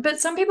 But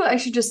some people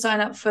actually just sign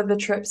up for the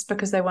trips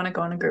because they want to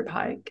go on a group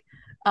hike.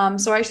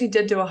 So I actually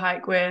did do a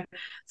hike where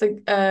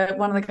the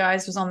one of the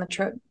guys was on the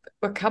trip.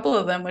 A couple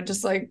of them were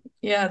just like,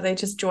 yeah, they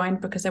just joined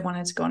because they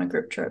wanted to go on a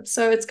group trip.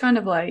 So it's kind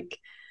of like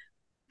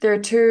I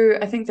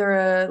think there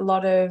are a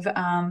lot of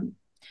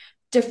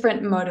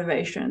different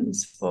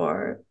motivations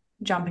for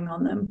jumping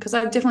on them because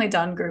I've definitely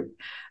done group.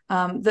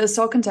 The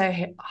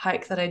Salcantay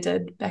hike that I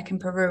did back in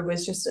Peru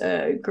was just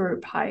a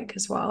group hike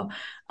as well.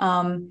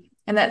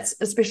 And that's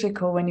especially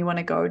cool when you want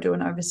to go do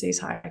an overseas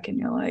hike and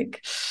you're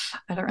like,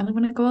 I don't really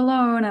want to go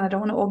alone and I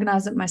don't want to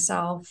organize it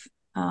myself.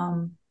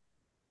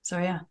 So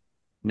yeah,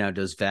 Now,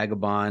 does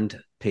Vagabond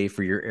pay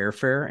for your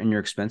airfare and your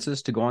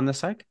expenses to go on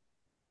this hike?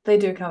 they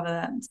do cover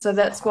that. So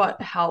that's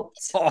what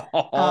helped.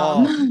 Oh,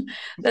 Um,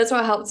 that's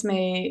what helped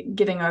me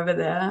getting over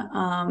there.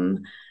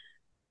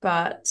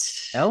 But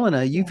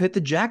Elina, you've yeah, hit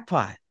the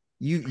jackpot.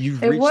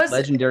 You've it reached was,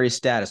 legendary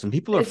status. When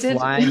people are it did.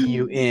 flying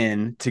you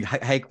in to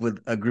hike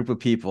with a group of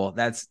people,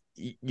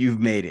 you've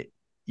made it.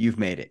 You've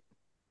made it.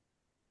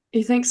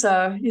 You think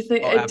so? You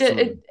think Oh, it did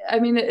absolutely. it I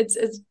mean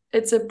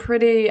it's a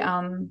pretty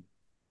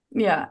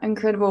yeah,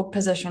 incredible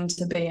position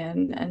to be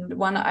in and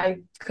one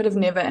I could have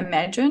never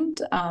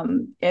imagined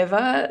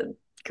ever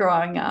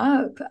growing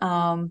up.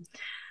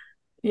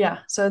 Yeah,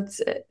 so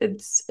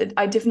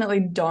I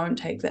definitely don't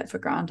take that for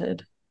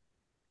granted.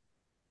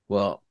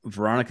 Well,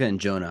 Veronica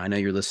and Jonah, I know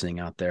you're listening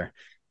out there.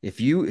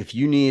 If you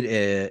need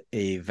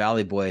a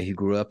Valley boy who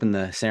grew up in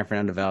the San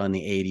Fernando Valley in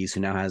the 80s, who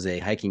now has a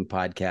hiking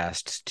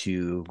podcast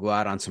to go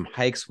out on some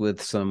hikes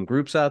with some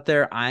groups out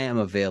there, I am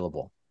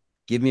available.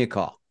 Give me a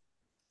call.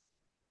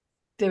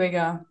 There we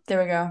go. There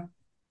we go.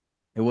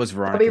 It was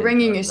I'll be Veronica and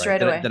ringing Jonah, you right?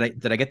 straight away.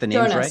 Did I get the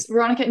names right? Jonas,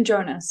 Veronica and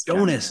Jonas.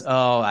 Jonas. Jonas.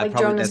 Oh, I Like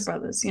probably Jonas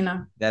Brothers, you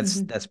know. that's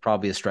Hmm. that's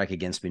probably a strike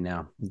against me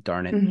now.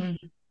 Darn it. Hmm.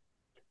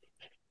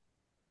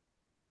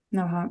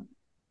 No hope.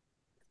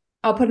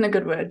 I'll put in a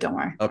good word, don't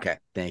worry. Okay.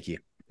 Thank you.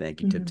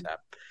 Thank you, Tip Hmm. Tap.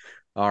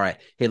 All right.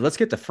 Hey, let's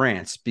get to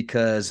France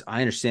because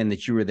I understand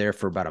that you were there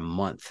for about a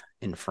month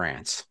in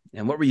France.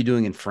 And what were you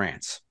doing in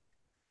France?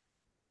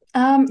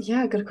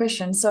 Yeah, good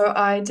question. So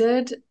I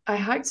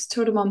hiked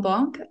Tour de Mont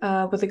Blanc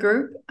with a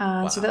group.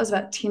 So that Wow. was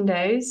about 10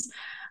 days.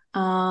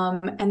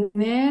 And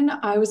then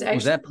I was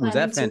actually Was planning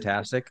that to,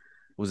 fantastic?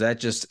 Was that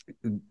just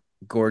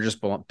gorgeous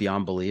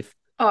beyond belief?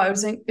 oh,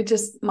 it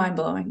just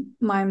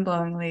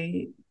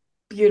mind-blowingly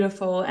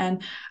beautiful.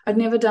 And I'd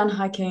never done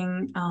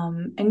hiking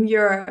in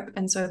Europe.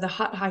 And so the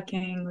hut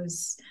hiking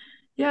was,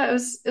 yeah, it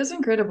was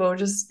incredible.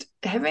 Just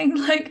having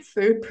like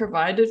food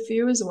provided for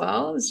you as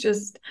well.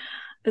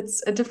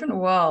 It's a different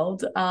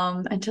world.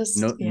 And just,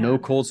 No yeah.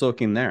 cold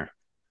soaking there.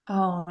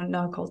 Oh,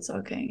 no cold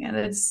soaking. And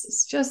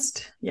it's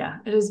just, yeah,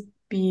 it is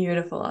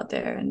beautiful out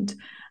there. And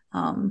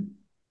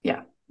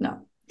yeah,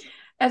 no.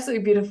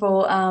 absolutely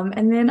beautiful.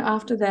 And then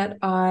after that,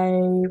 I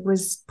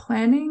was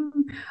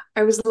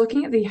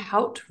looking at the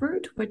Haut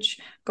route, which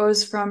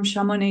goes from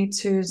Chamonix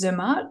to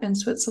Zermatt in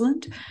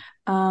Switzerland.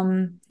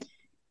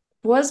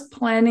 Was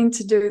planning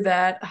to do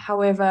that,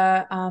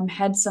 however,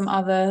 had some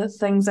other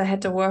things I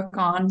had to work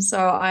on.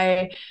 So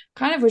I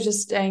kind of was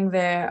just staying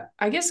there,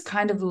 I guess,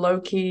 kind of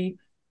low-key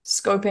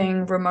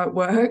scoping remote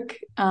work,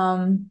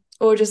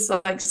 or just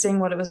like seeing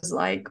what it was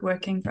like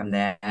working from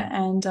there,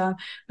 and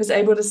was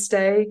able to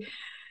stay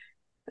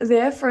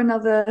there for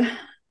another,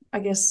 I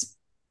guess,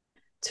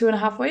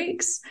 2.5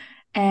 weeks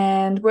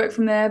and work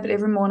from there. But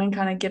every morning,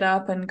 kind of get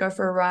up and go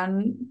for a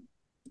run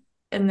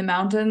in the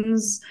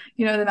mountains.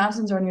 The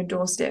mountains are on your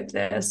doorstep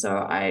there, so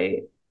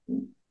I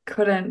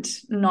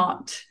couldn't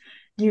not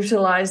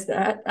utilize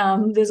that.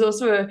 There's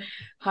also a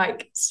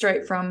hike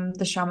straight from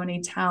the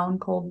Chamonix town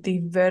called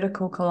the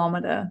Vertical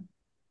Kilometer,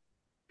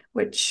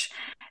 which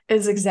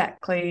is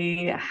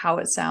exactly how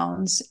it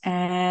sounds,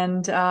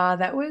 and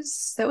that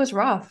was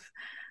rough.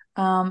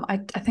 I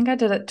think I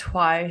did it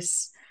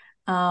twice.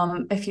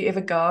 If you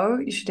ever go,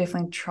 you should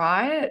definitely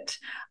try it.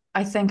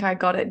 I think I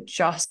got it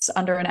just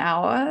under an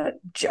hour,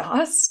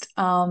 just.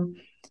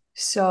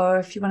 So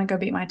if you want to go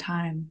beat my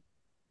time,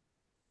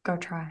 go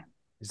try.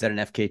 Is that an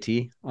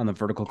FKT on the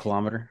vertical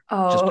kilometer?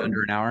 Oh, just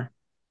under an hour?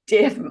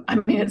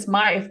 I mean, it's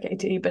my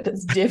FKT, but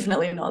it's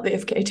definitely not the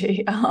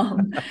FKT.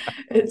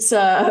 It's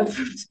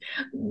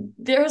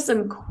there are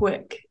some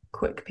quick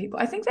people.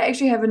 I think they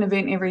actually have an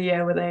event every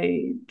year where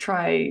they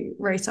try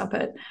race up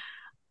it.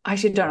 I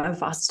actually don't know the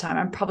fastest time.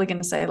 I'm probably going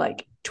to say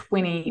like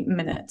 20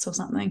 minutes or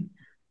something.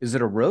 Is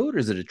it a road or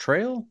is it a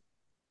trail?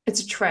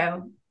 It's a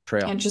trail.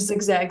 Trail. And it just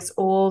zigzags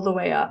all the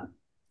way up.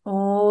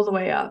 Or what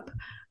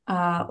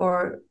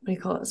do you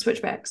call it?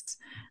 Switchbacks.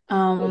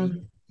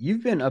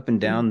 You've been up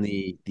and down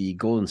the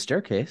Golden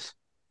Staircase.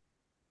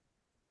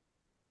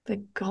 The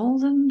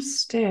Golden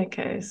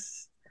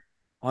Staircase.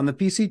 On the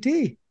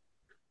PCT.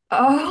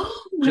 Oh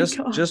my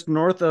God. Just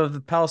north of the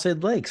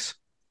Palisade Lakes.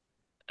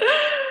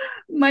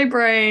 My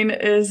brain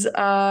has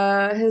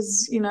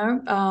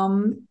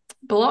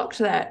blocked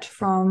that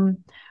from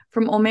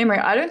all memory.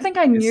 I don't think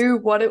I knew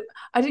what it.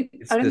 I don't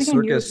think I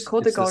knew it was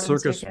called the Golden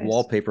Circus Staircase.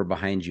 wallpaper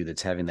behind you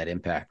that's having that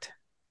impact.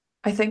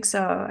 I think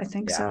so.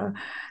 So.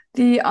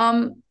 The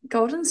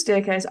Golden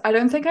Staircase. I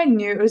don't think I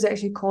knew it was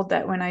actually called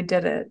that when I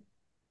did it.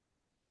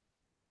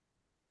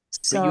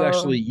 So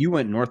But you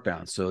went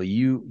northbound, so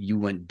you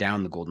went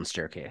down the Golden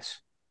Staircase.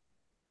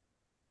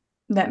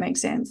 that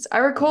makes sense. I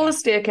recall a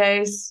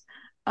staircase.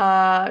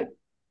 Not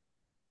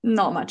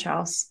much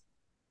else.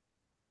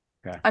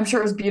 Okay. I'm sure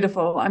it was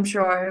beautiful. I'm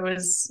sure it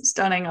was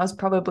stunning. I was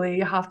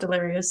probably half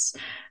delirious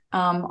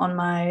on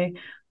my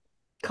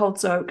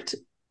cold-soaked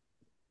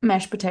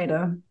mashed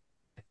potato.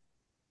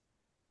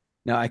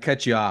 Now I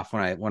cut you off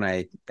when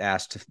I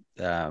asked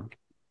or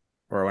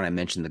when I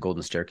mentioned the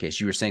Golden Staircase.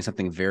 You were saying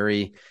something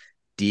very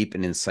deep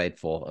and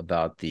insightful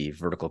about the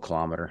vertical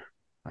kilometer,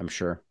 I'm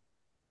sure.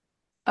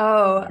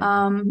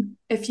 Oh,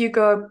 if you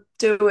go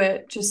do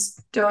it,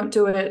 just don't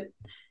do it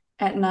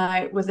at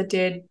night with a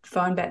dead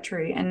phone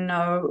battery and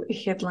no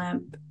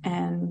headlamp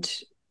and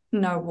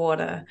no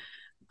water.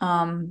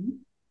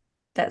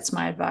 That's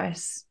my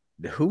advice.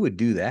 Who would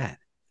do that?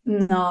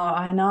 No,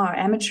 I know.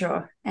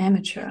 Amateur.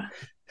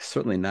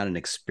 Certainly not an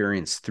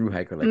experienced thru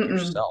hiker like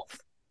yourself.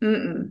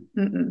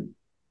 Mm-mm.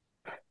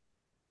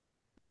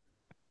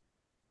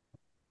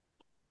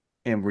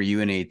 And were you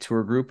in a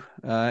tour group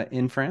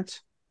in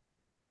France?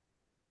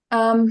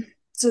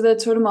 So the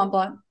Tour de Mont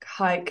Blanc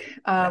hike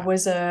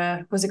was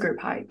a group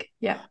hike.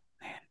 Yeah.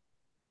 Man.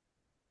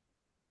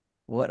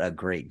 What a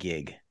great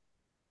gig.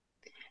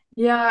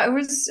 Yeah, it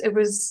was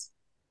great.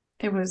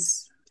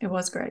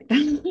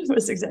 It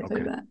was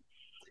exactly that.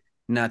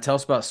 Now tell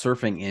us about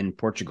surfing in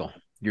Portugal.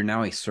 You're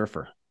now a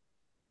surfer.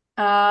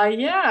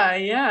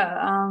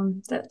 Yeah.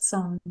 That's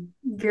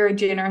very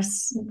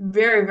generous,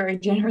 very, very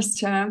generous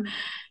term.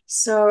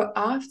 So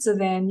after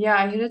then, yeah,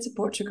 I headed to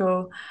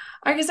Portugal.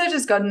 I guess I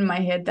just got in my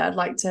head that I'd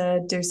like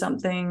to do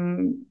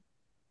something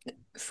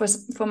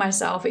for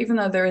myself, even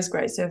though there is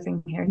great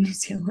surfing here in New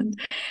Zealand.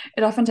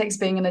 It often takes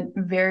being in a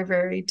very,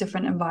 very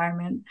different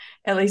environment,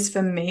 at least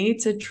for me,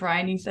 to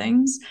try new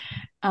things.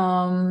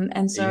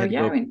 And so, I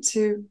went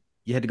to...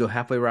 You had to go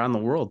halfway around the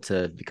world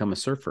to become a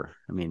surfer.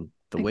 I mean,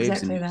 the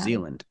waves in New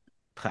Zealand.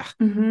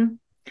 Mm-hmm.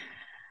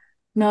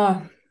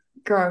 No,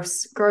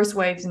 gross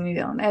waves in New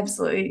Zealand.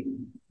 Absolutely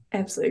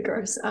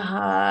gross.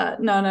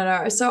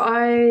 No. So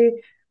I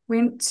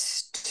went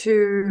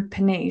to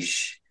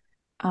Peniche,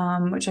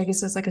 which I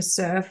guess is like a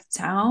surf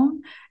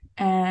town.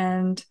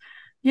 And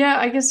yeah,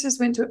 I guess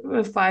just went to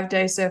a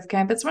 5-day surf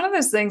camp. It's one of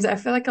those things I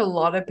feel like a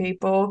lot of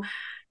people,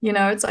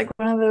 it's like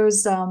one of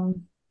those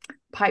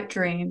pipe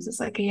dreams. It's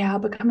like, yeah, I'll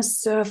become a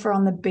surfer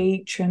on the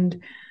beach.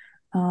 And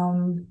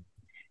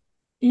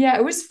yeah,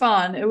 it was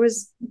fun. It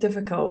was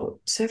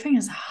difficult. Surfing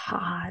is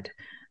hard.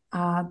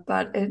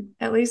 But it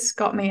at least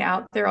got me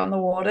out there on the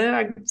water.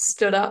 I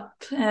stood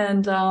up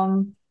and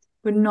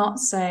would not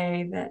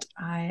say that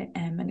I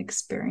am an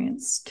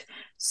experienced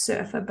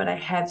surfer, but I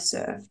have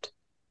surfed.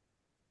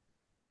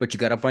 But you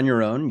got up on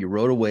your own. You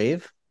rode a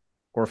wave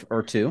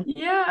or two.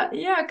 Yeah,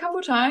 a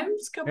couple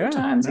times,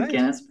 Nice.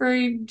 Again, it's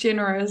very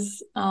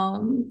generous,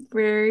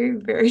 very,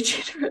 very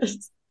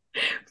generous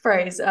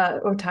phrase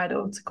or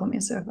title to call me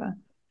a surfer.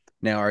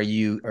 Now, are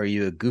you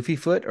a goofy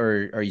foot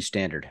or are you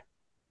standard?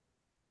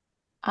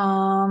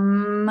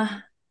 Um,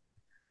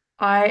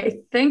 I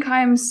think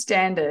I'm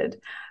standard,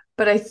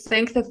 but I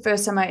think the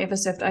first time I ever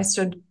surfed, I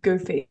stood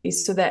goofy,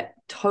 so that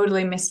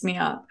totally messed me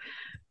up.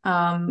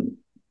 Um,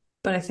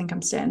 but I think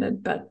I'm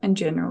standard, but in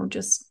general,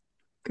 just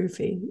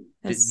goofy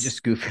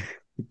Just goofy,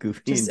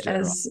 goofy in just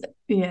general. as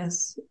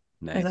yes,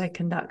 as Nice. I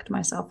conduct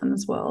myself in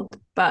this world.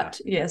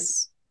 But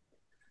yes,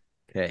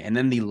 Okay. And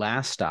then the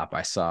last stop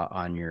I saw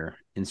on your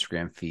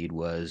Instagram feed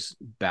was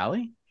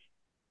Bali.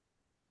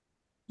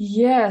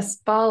 yes,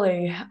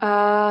 Bali.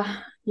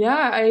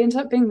 Yeah, I ended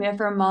up being there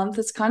for a month.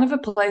 It's kind of a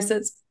place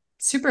that's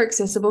super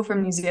accessible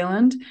from New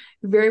Zealand,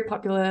 very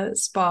popular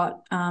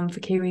spot for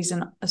Kiwis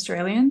and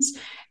Australians,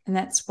 and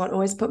that's what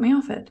always put me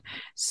off it.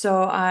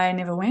 So I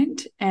never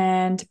went.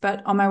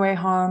 But on my way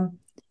home,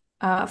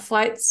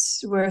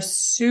 flights were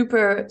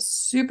super,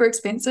 super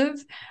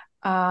expensive,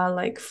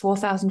 like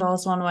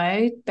 $4,000 one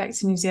way back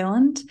to New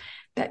Zealand,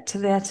 back to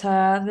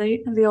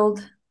the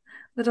old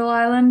little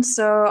island.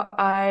 So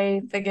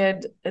I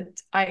figured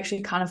I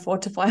actually can't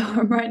afford to fly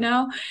home right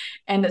now,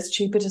 and it's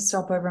cheaper to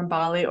stop over in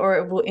Bali, or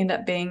it will end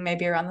up being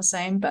maybe around the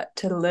same, but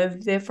to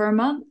live there for a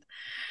month.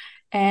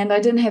 And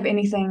I didn't have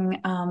anything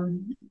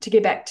to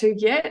get back to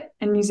yet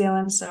in New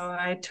Zealand, so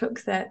I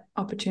took that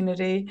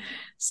opportunity,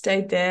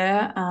 stayed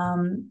there.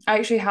 I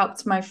actually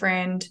helped my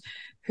friend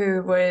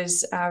who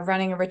was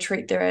running a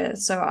retreat there,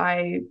 so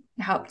I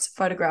helped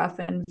photograph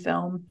and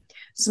film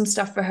some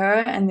stuff for her,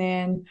 and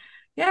then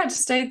yeah,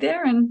 just stayed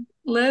there and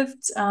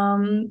lived.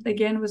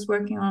 Again, was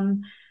working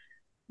on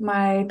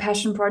my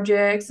passion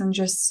projects and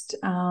just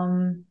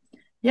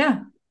yeah,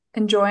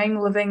 enjoying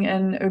living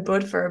in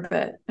Ubud for a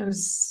bit.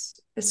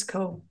 It's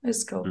cool.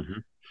 It's cool. Mm-hmm.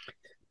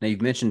 Now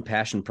you've mentioned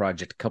passion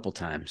project a couple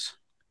times.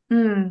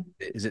 Mm.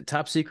 Is it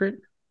top secret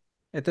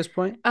at this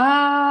point?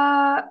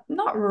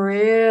 Not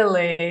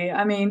really.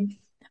 I mean,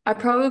 I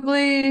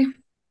probably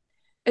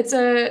it's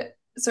a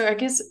so I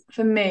guess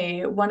for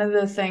me, one of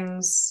the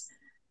things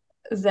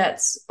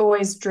that's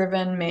always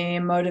driven me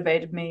and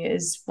motivated me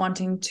is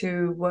wanting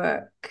to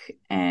work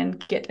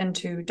and get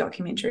into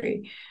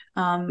documentary.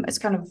 It's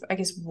kind of, I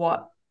guess,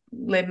 what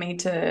led me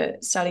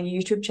to start a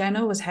YouTube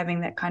channel was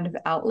having that kind of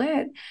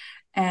outlet.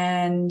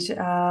 And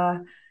yeah,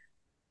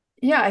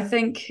 I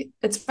think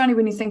it's funny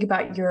when you think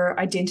about your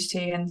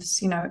identity and this,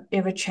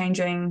 ever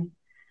changing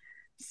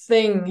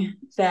thing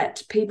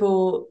that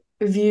people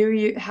view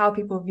you, how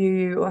people view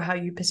you or how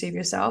you perceive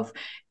yourself.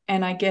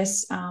 And I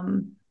guess,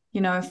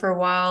 for a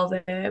while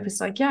there, it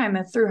was like, yeah, I'm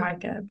a thru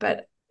hiker,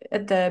 but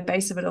at the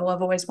base of it all,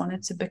 I've always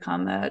wanted to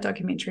become a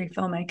documentary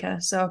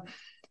filmmaker. So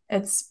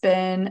it's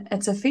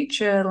a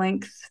feature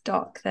length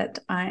doc that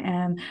I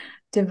am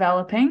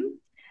developing.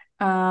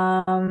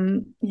 Yeah,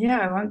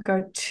 I won't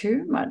go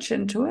too much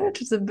into it.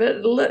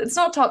 It's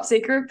not top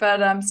secret,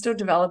 but I'm still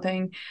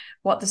developing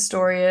what the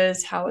story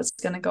is, how it's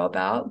going to go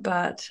about,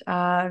 but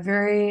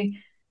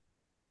very,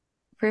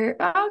 very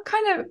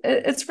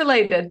it's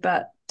related,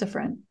 but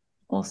different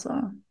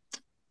also.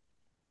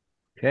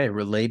 Okay,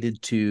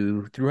 related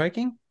to through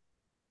hiking?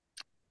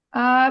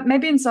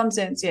 Maybe in some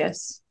sense,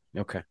 yes.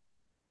 Okay.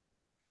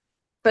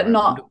 But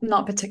All right.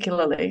 not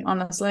particularly,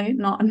 honestly.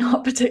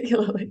 Not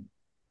particularly.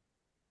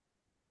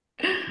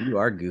 You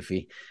are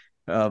goofy.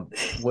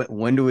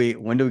 When do we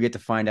get to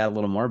find out a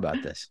little more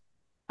about this?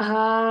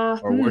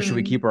 Or where should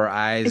we keep our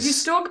If you eyes?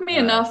 stalk me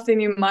enough, then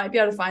you might be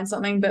able to find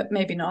something, but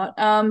maybe not.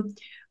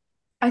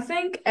 I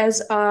think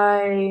as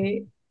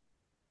I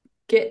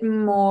get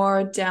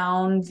more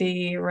down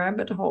the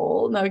rabbit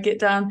hole, no, get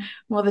down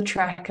more the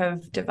track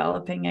of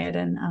developing it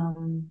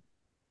and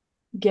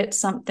get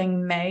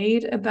something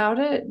made about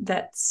it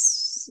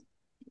that's,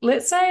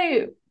 let's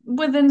say,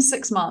 within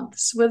 6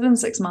 months,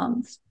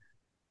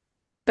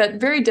 but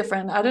very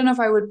different. I don't know if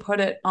I would put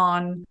it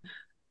on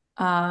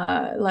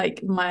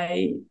like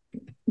my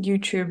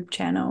YouTube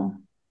channel.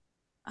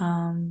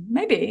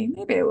 Maybe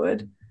I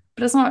would,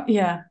 but it's not.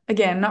 Yeah,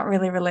 again, not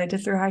really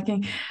related through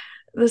hiking.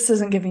 This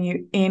isn't giving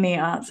you any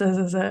answers,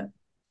 is it?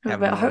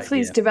 But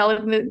hopefully, it's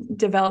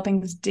developing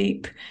this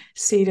deep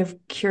seed of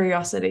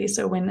curiosity.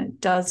 So when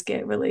it does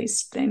get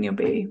released, then you'll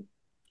be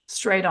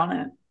straight on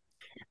it.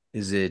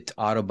 Is it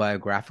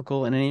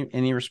autobiographical in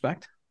any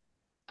respect?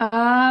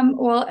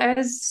 Well,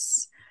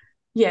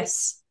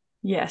 yes.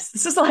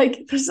 This is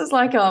like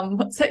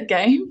what's that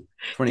game?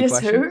 20 Guess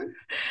questions? who?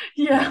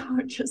 Yeah,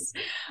 just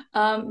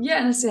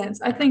yeah, in a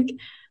sense. I think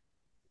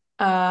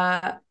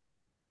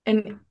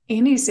in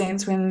any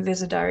sense when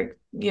there's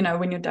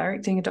when you're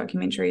directing a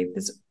documentary,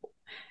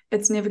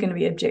 it's never going to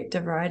be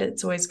objective, right?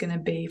 It's always going to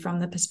be from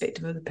the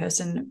perspective of the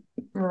person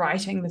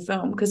writing the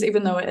film, because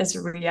even though it is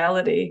a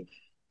reality,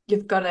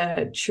 you've got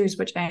to choose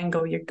which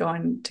angle you're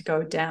going to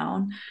go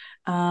down.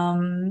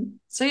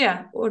 So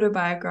yeah,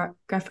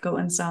 autobiographical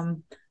in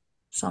some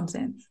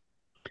sense.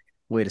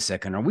 Wait a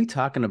second. Are we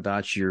talking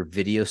about your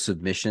video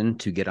submission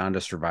to get onto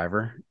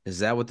Survivor? Is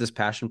that what this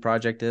passion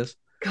project is?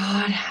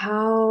 God,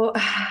 how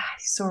you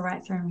saw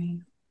right through me.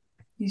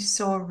 You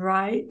saw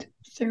right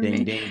through Ding,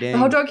 me. ding, The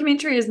whole ding.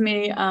 documentary is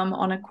me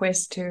on a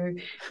quest to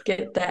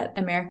get that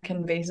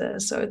American visa.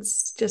 So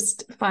it's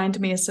just find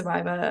me a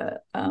survivor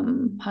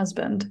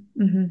husband.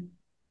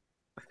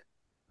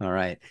 All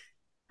right.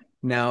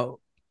 Now,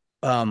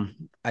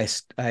 I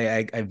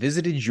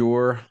visited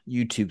your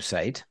YouTube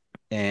site,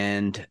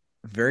 and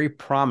very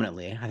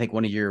prominently, I think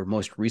one of your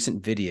most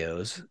recent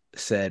videos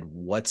said,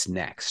 "What's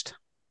next?"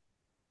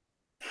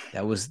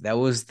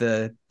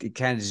 It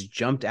kind of just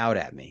jumped out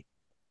at me.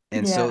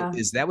 And so, Yeah.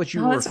 is that what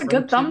you Oh, were that's a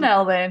referring good to?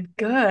 thumbnail then.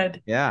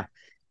 Good. Yeah.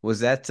 Was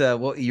that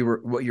what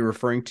you're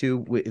referring to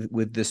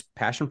with this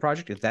passion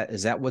project?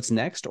 Is that what's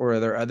next, or are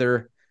there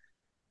other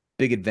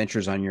big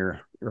adventures on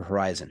your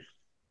horizon?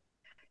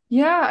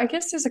 Yeah, I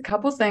guess there's a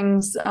couple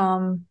things that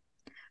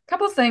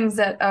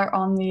are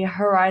on the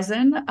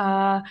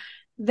horizon.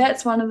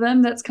 That's one of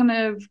them. That's kind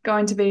of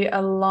going to be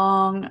a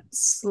long,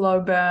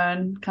 slow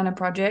burn kind of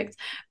project.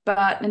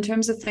 But in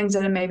terms of things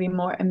that are maybe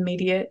more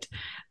immediate,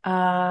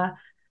 uh,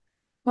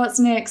 what's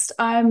next?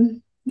 I've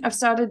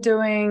started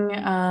doing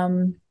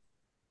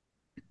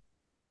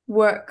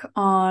work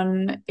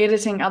on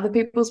editing other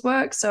people's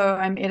work. So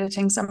I'm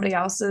editing somebody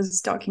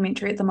else's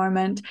documentary at the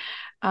moment.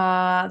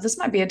 This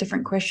might be a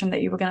different question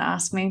that you were going to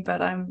ask me,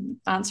 but I'm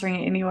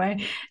answering it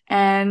anyway.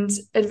 And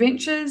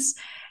adventures,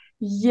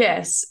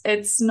 yes,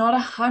 it's not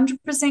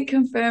 100%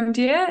 confirmed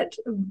yet,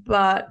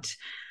 but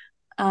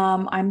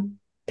I'm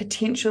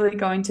potentially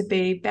going to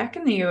be back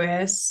in the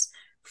US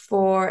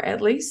for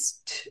at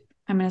least,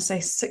 I'm going to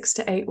say 6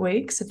 to 8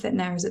 weeks, if that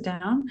narrows it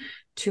down,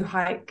 to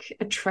hike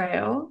a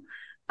trail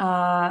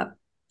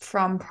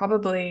from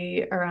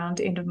probably around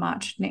end of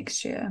March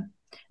next year.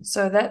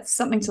 So that's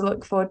something to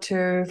look forward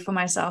to for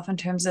myself in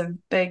terms of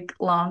big,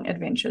 long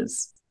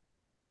adventures.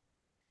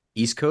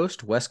 East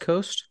Coast, West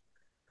Coast,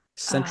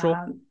 Central,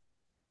 Um,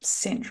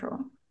 Central.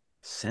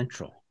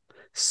 Central.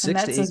 And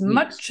Six to that's eight as weeks.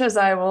 much as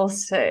I will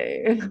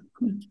say.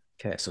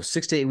 Okay, so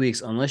 6 to 8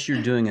 weeks, unless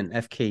you're doing an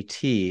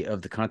FKT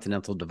of the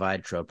Continental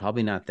Divide Trail,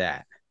 probably not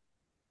that.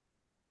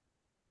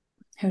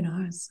 Who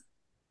knows?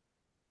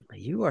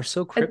 You are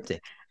so It,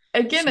 cryptic,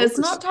 again, so it's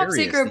not top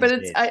mysterious secret, but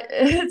these days.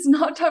 it's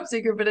not top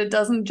secret, but it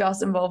doesn't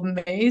just involve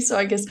me. So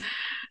I guess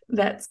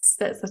that's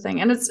the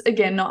thing. And it's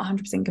again not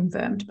 100%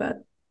 confirmed,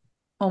 but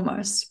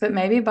almost. But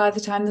maybe by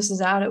the time this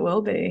is out, it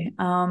will be.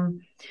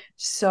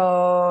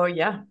 So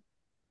yeah,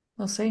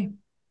 we'll see.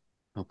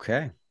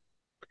 Okay.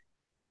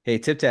 Hey,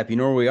 TipTap, you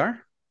know where we are?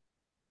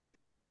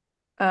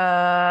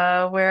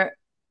 We're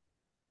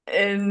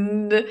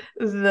in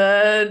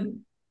the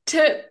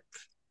tip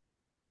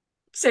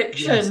Yes,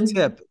 section.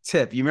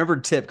 Tip. You remember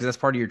Tip because that's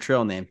part of your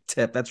trail name.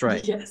 Tip, that's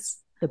right. Yes.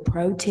 The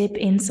pro tip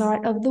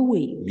insight of the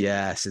week.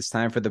 Yes, it's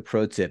time for the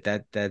pro tip.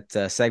 That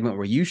segment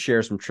where you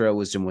share some trail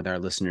wisdom with our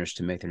listeners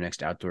to make their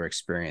next outdoor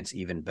experience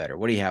even better.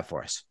 What do you have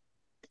for us?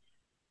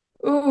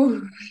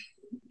 Ooh,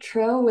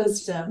 trail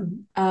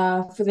wisdom.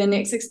 For the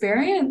next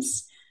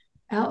experience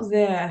out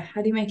there.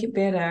 How do you make it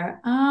better?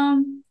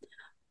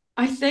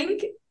 I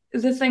think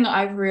the thing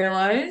I've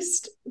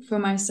realized for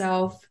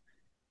myself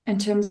in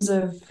terms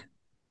of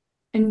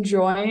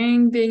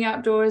enjoying being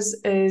outdoors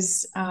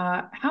is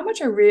how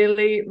much I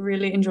really,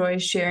 really enjoy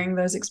sharing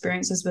those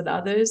experiences with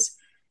others.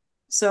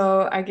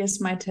 So I guess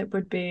my tip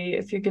would be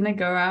if you're going to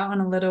go out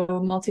on a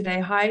little multi-day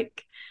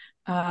hike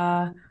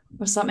uh,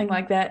 or something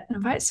like that,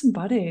 invite some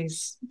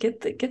buddies,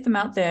 get them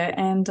out there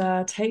and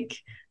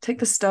take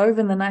the stove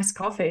and the nice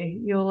coffee.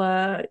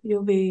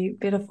 You'll be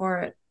better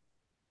for it.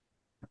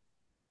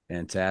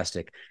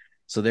 Fantastic.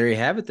 So there you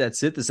have it.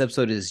 That's it. This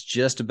episode is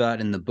just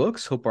about in the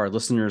books. Hope our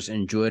listeners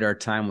enjoyed our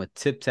time with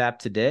TipTap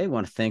today. I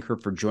want to thank her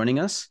for joining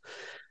us.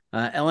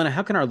 Elina,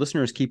 how can our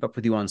listeners keep up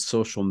with you on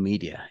social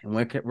media? And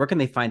where can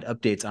they find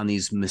updates on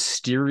these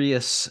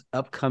mysterious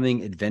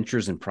upcoming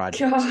adventures and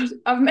projects? God,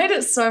 I've made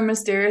it so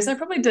mysterious. I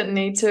probably didn't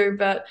need to,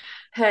 but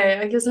hey,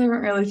 I guess I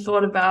haven't really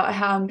thought about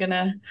how I'm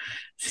gonna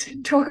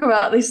talk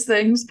about these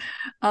things.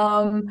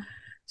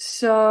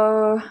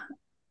 So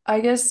I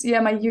guess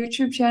yeah, my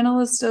YouTube channel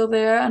is still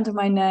there under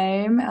my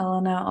name,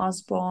 Elina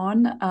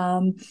Osborne.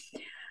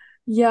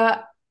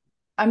 Yeah,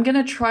 I'm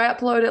gonna try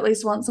upload at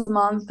least once a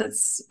month.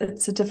 It's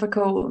a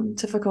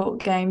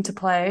difficult game to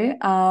play.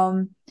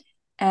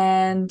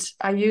 And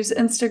I use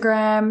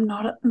Instagram,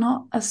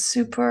 not a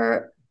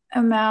super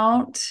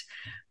amount.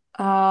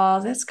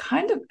 That's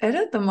kind of it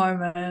at the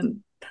moment.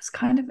 That's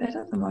kind of it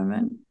at the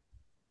moment.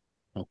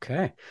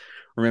 Okay.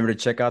 Remember to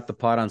check out the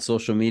pod on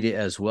social media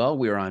as well.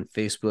 We are on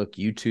Facebook,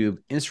 YouTube,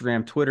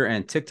 Instagram, Twitter,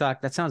 and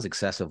TikTok. That sounds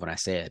excessive when I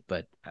say it,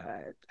 but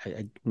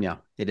it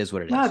is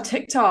what it Wow, is.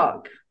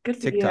 TikTok. Good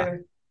for TikTok,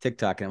 you.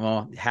 TikTok, and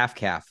well, half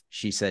calf.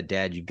 She said,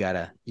 "Dad, you've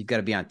gotta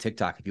be on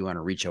TikTok if you want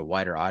to reach a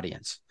wider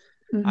audience."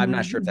 I'm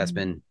not sure if that's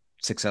Mm-hmm. been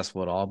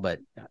successful at all, but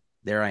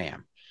there I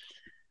am.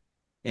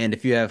 And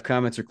if you have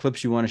comments or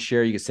clips you want to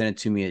share, you can send it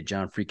to me at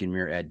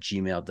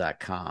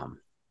johnfreakinmuir@gmail.com.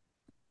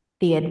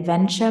 The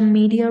adventure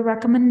media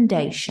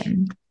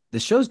recommendation. The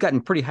show's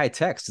gotten pretty high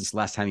tech since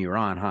last time you were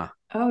on, huh?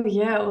 Oh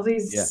yeah, all Yeah.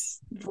 these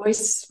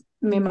voice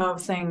memo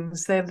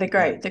things. They're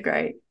great. They're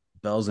great.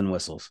 Bells and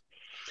whistles.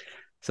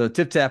 So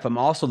TipTap, I'm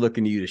also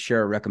looking to you to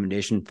share a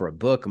recommendation for a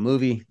book, a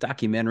movie,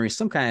 documentary,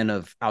 some kind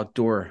of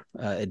outdoor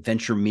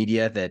adventure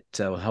media that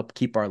will help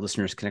keep our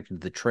listeners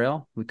connected to the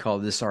trail. We call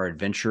this our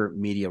adventure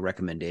media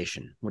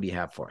recommendation. What do you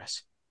have for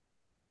us?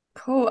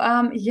 Cool.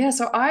 Yeah,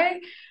 so I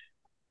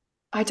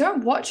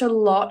don't watch a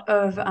lot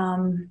of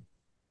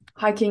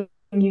hiking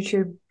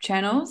YouTube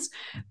channels,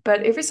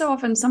 but every so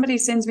often somebody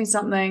sends me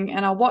something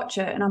and I'll watch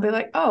it and I'll be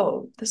like,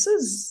 oh, this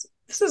is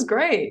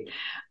great.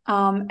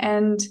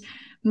 And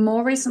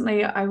more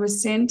recently, I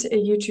was sent a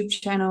YouTube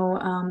channel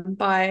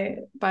by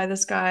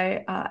this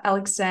guy,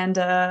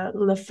 Alexander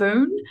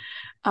Lafoon,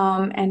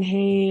 and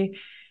he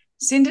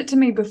sent it to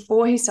me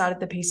before he started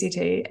the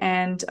PCT.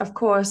 And of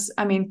course,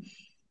 I mean,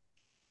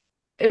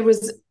 it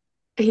was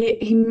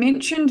he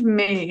mentioned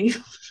me.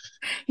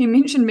 He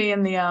mentioned me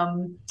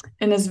in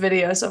his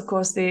video. So of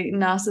course, the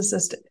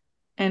narcissist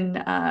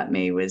in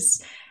me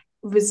was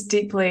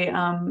deeply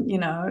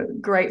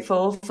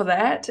grateful for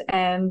that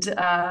and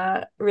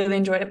really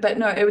enjoyed it. But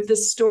no, it was the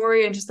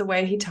story and just the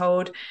way he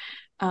told.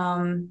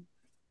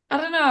 I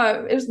don't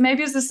know.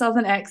 Maybe it was the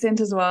southern accent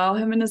as well.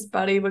 Him and his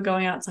buddy were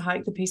going out to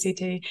hike the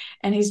PCT,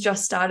 and he's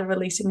just started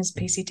releasing his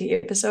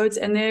PCT episodes,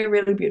 and they're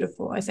really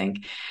beautiful, I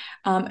think.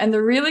 And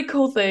the really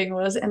cool thing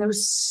was, and it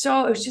was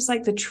just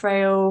like the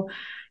trail,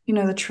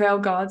 the trail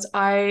gods.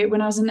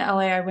 When I was in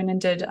LA, I went and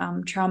did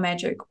trail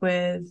magic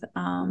with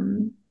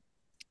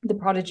the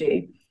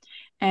Prodigy,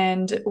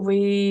 and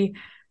we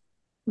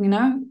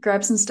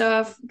grabbed some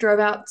stuff,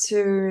 drove out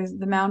to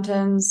the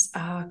mountains,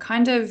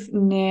 kind of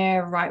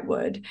near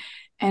Wrightwood.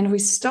 And we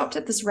stopped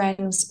at this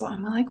random spot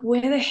and we're like,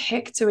 where the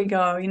heck do we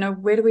go?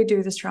 Where do we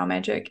do this trail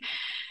magic?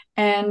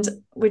 And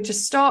we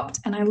just stopped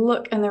and I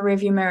look in the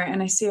rearview mirror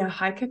and I see a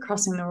hiker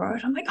crossing the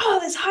road. I'm like, oh,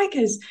 there's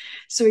hikers.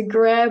 So we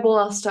grab all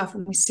our stuff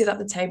and we set up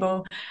the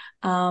table.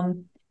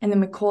 And then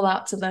we call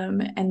out to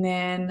them. And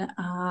then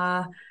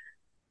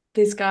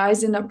these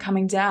guys end up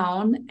coming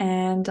down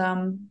and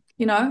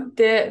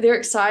they're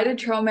excited,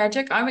 trail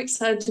magic. I'm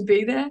excited to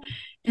be there.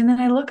 And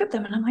then I look at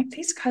them and I'm like,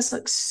 these guys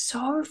look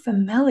so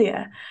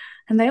familiar.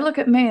 And they look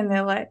at me and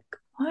they're like,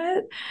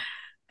 what?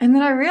 And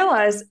then I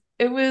realized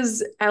it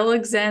was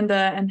Alexander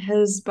and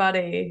his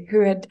buddy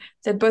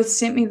they both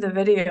sent me the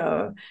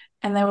video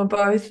and they were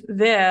both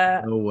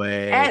there No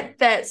way. at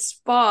that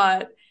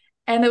spot.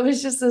 And it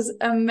was just this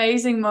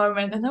amazing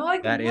moment. And they're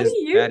like, what are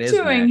you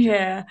doing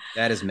here?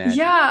 That is magic.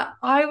 Yeah,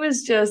 it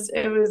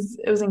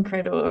was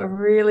incredible. A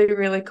really,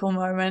 really cool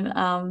moment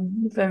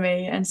for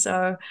me. And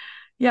so,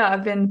 yeah,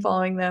 I've been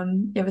following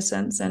them ever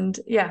since. And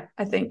yeah,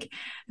 I think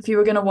if you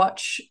were going to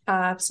watch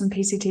some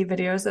PCT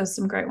videos, there's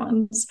some great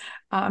ones.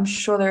 I'm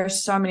sure there are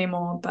so many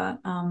more, but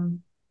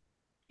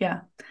yeah,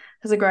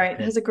 it's a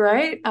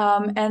great.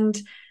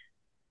 And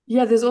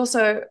yeah, there's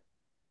also,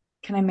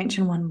 can I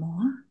mention one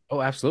more? Oh,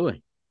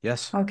 absolutely.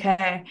 Yes.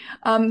 Okay.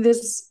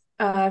 There's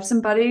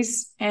some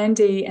buddies,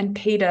 Andy and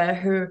Peter,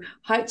 who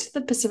hiked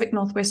the Pacific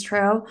Northwest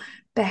Trail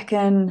back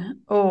in,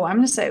 I'm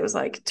going to say it was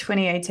like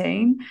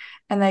 2018.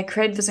 And they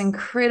created this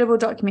incredible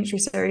documentary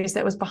series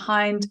that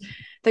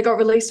got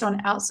released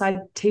on Outside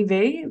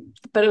TV,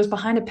 but it was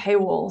behind a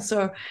paywall.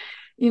 So,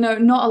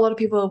 not a lot of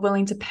people are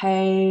willing to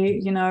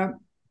pay,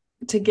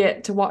 to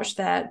get to watch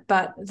that,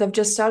 but they've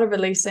just started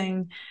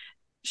releasing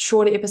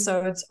shorter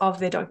episodes of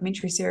their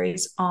documentary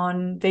series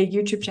on their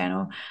YouTube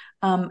channel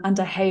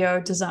under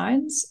Heyo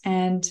Designs.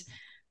 And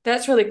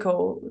that's really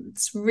cool.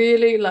 It's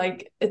really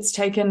it's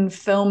taken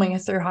filming a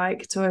through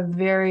hike to a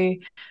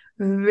very,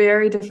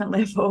 very different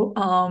level.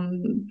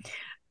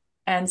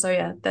 And so,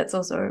 yeah, that's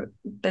also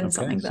been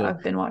something that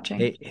I've been watching.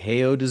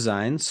 Heyo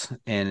Designs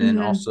and then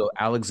also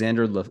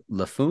Alexander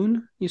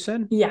Lafoon, you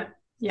said? Yeah.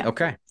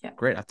 Okay. Yeah.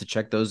 Great. I have to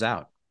check those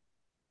out.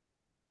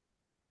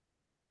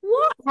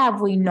 What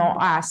have we not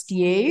asked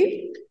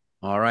you?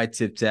 All right,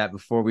 TipTap.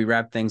 Before we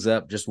wrap things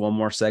up, just one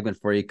more segment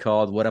for you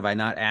called What Have I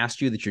Not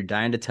Asked You That You're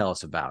Dying to Tell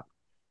Us About?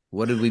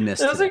 What did we miss?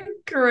 That was a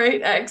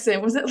great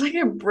accent. Was it like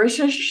a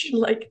British,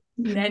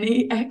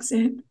 nanny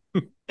accent?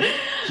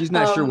 She's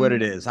not sure what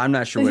it is. I'm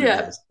not sure what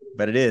it is,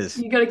 but it is.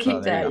 You got to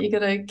keep that. You got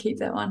to keep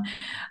that one.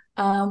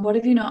 What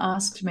have you not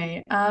asked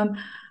me? Oh,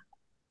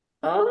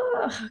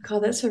 God,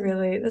 that's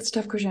a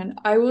tough question.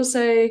 I will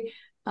say,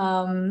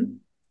 I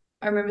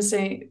remember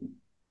saying,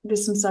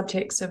 there's some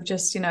subtext of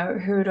just,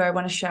 who do I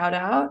want to shout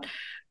out?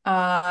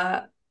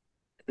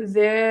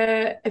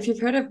 If you've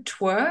heard of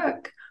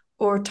Twerk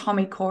or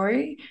Tommy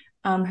Corey,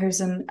 who's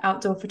an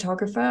outdoor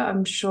photographer,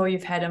 I'm sure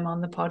you've had him on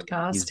the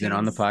podcast. He's been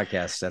on the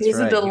podcast. That's he's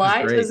right. He's a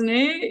delight, isn't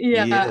he?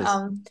 Yeah. He is.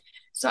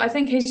 So I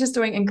think he's just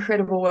doing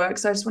incredible work.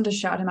 So I just want to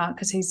shout him out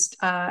because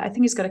I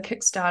think he's got a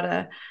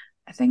Kickstarter.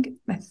 I think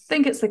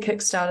it's the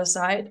Kickstarter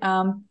site.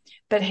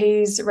 But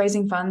he's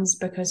raising funds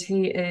because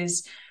he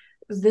is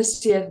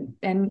this year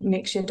and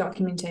next year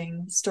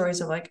documenting stories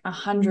of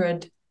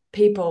 100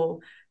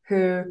 people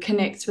who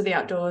connect with the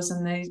outdoors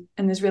in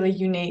these really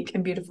unique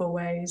and beautiful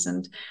ways.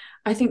 And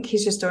I think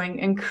he's just doing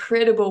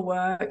incredible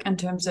work in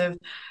terms of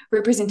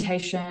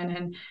representation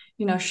and,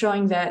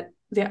 showing that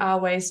there are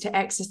ways to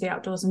access the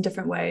outdoors in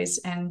different ways.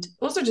 And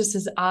also just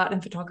his art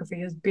and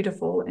photography is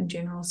beautiful in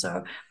general.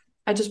 So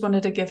I just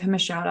wanted to give him a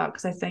shout out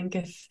because I think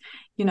if,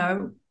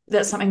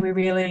 that's something we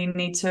really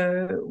need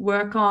to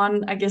work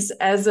on, I guess,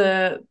 as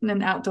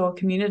an outdoor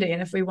community.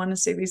 And if we want to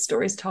see these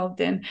stories told,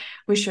 then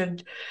we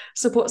should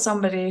support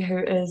somebody who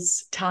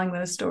is telling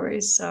those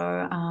stories. So,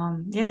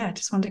 I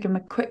just wanted to give them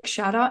a quick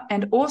shout out,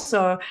 and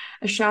also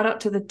a shout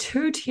out to the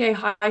 2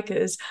 TA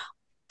hikers.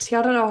 Te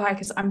Aroha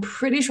hikers, I'm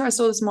pretty sure I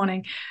saw this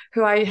morning,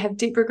 who I have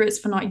deep regrets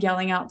for not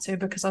yelling out to,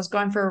 because I was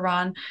going for a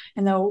run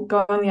and they were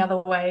going the other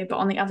way, but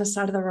on the other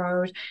side of the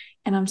road.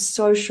 And I'm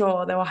so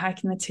sure they were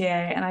hiking the TA.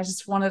 And I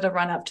just wanted to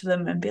run up to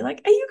them and be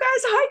like, are you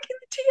guys hiking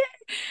the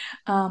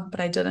TA? But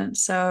I didn't.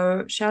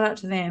 So shout out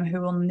to them, who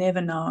will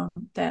never know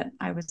that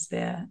I was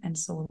there and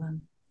saw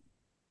them.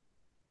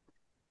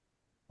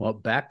 Well,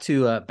 back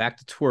to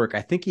Twerk.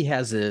 I think he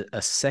has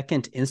a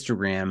second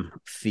Instagram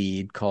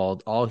feed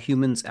called All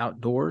Humans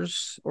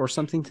Outdoors or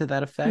something to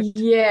that effect.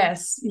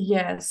 Yes.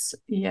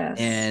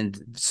 And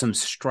some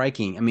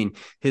striking. I mean,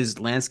 his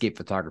landscape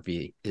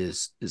photography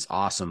is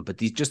awesome, but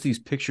these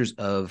pictures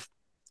of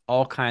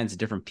all kinds of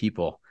different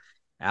people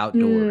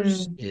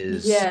outdoors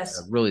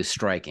is really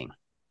striking.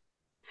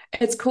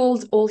 It's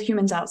called All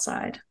Humans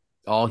Outside.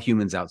 All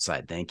Humans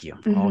Outside. Thank you.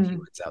 Mm-hmm. All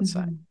Humans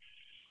Outside.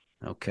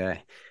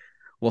 Okay.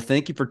 Well,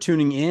 thank you for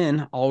tuning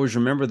in. Always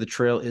remember, the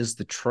trail is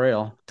the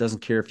trail.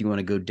 Doesn't care if you want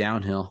to go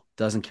downhill.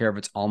 Doesn't care if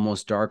it's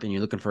almost dark and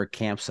you're looking for a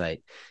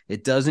campsite.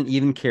 It doesn't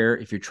even care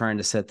if you're trying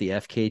to set the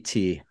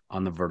FKT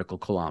on the vertical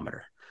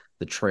kilometer.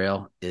 The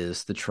trail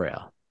is the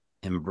trail.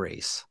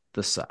 Embrace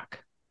the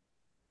suck.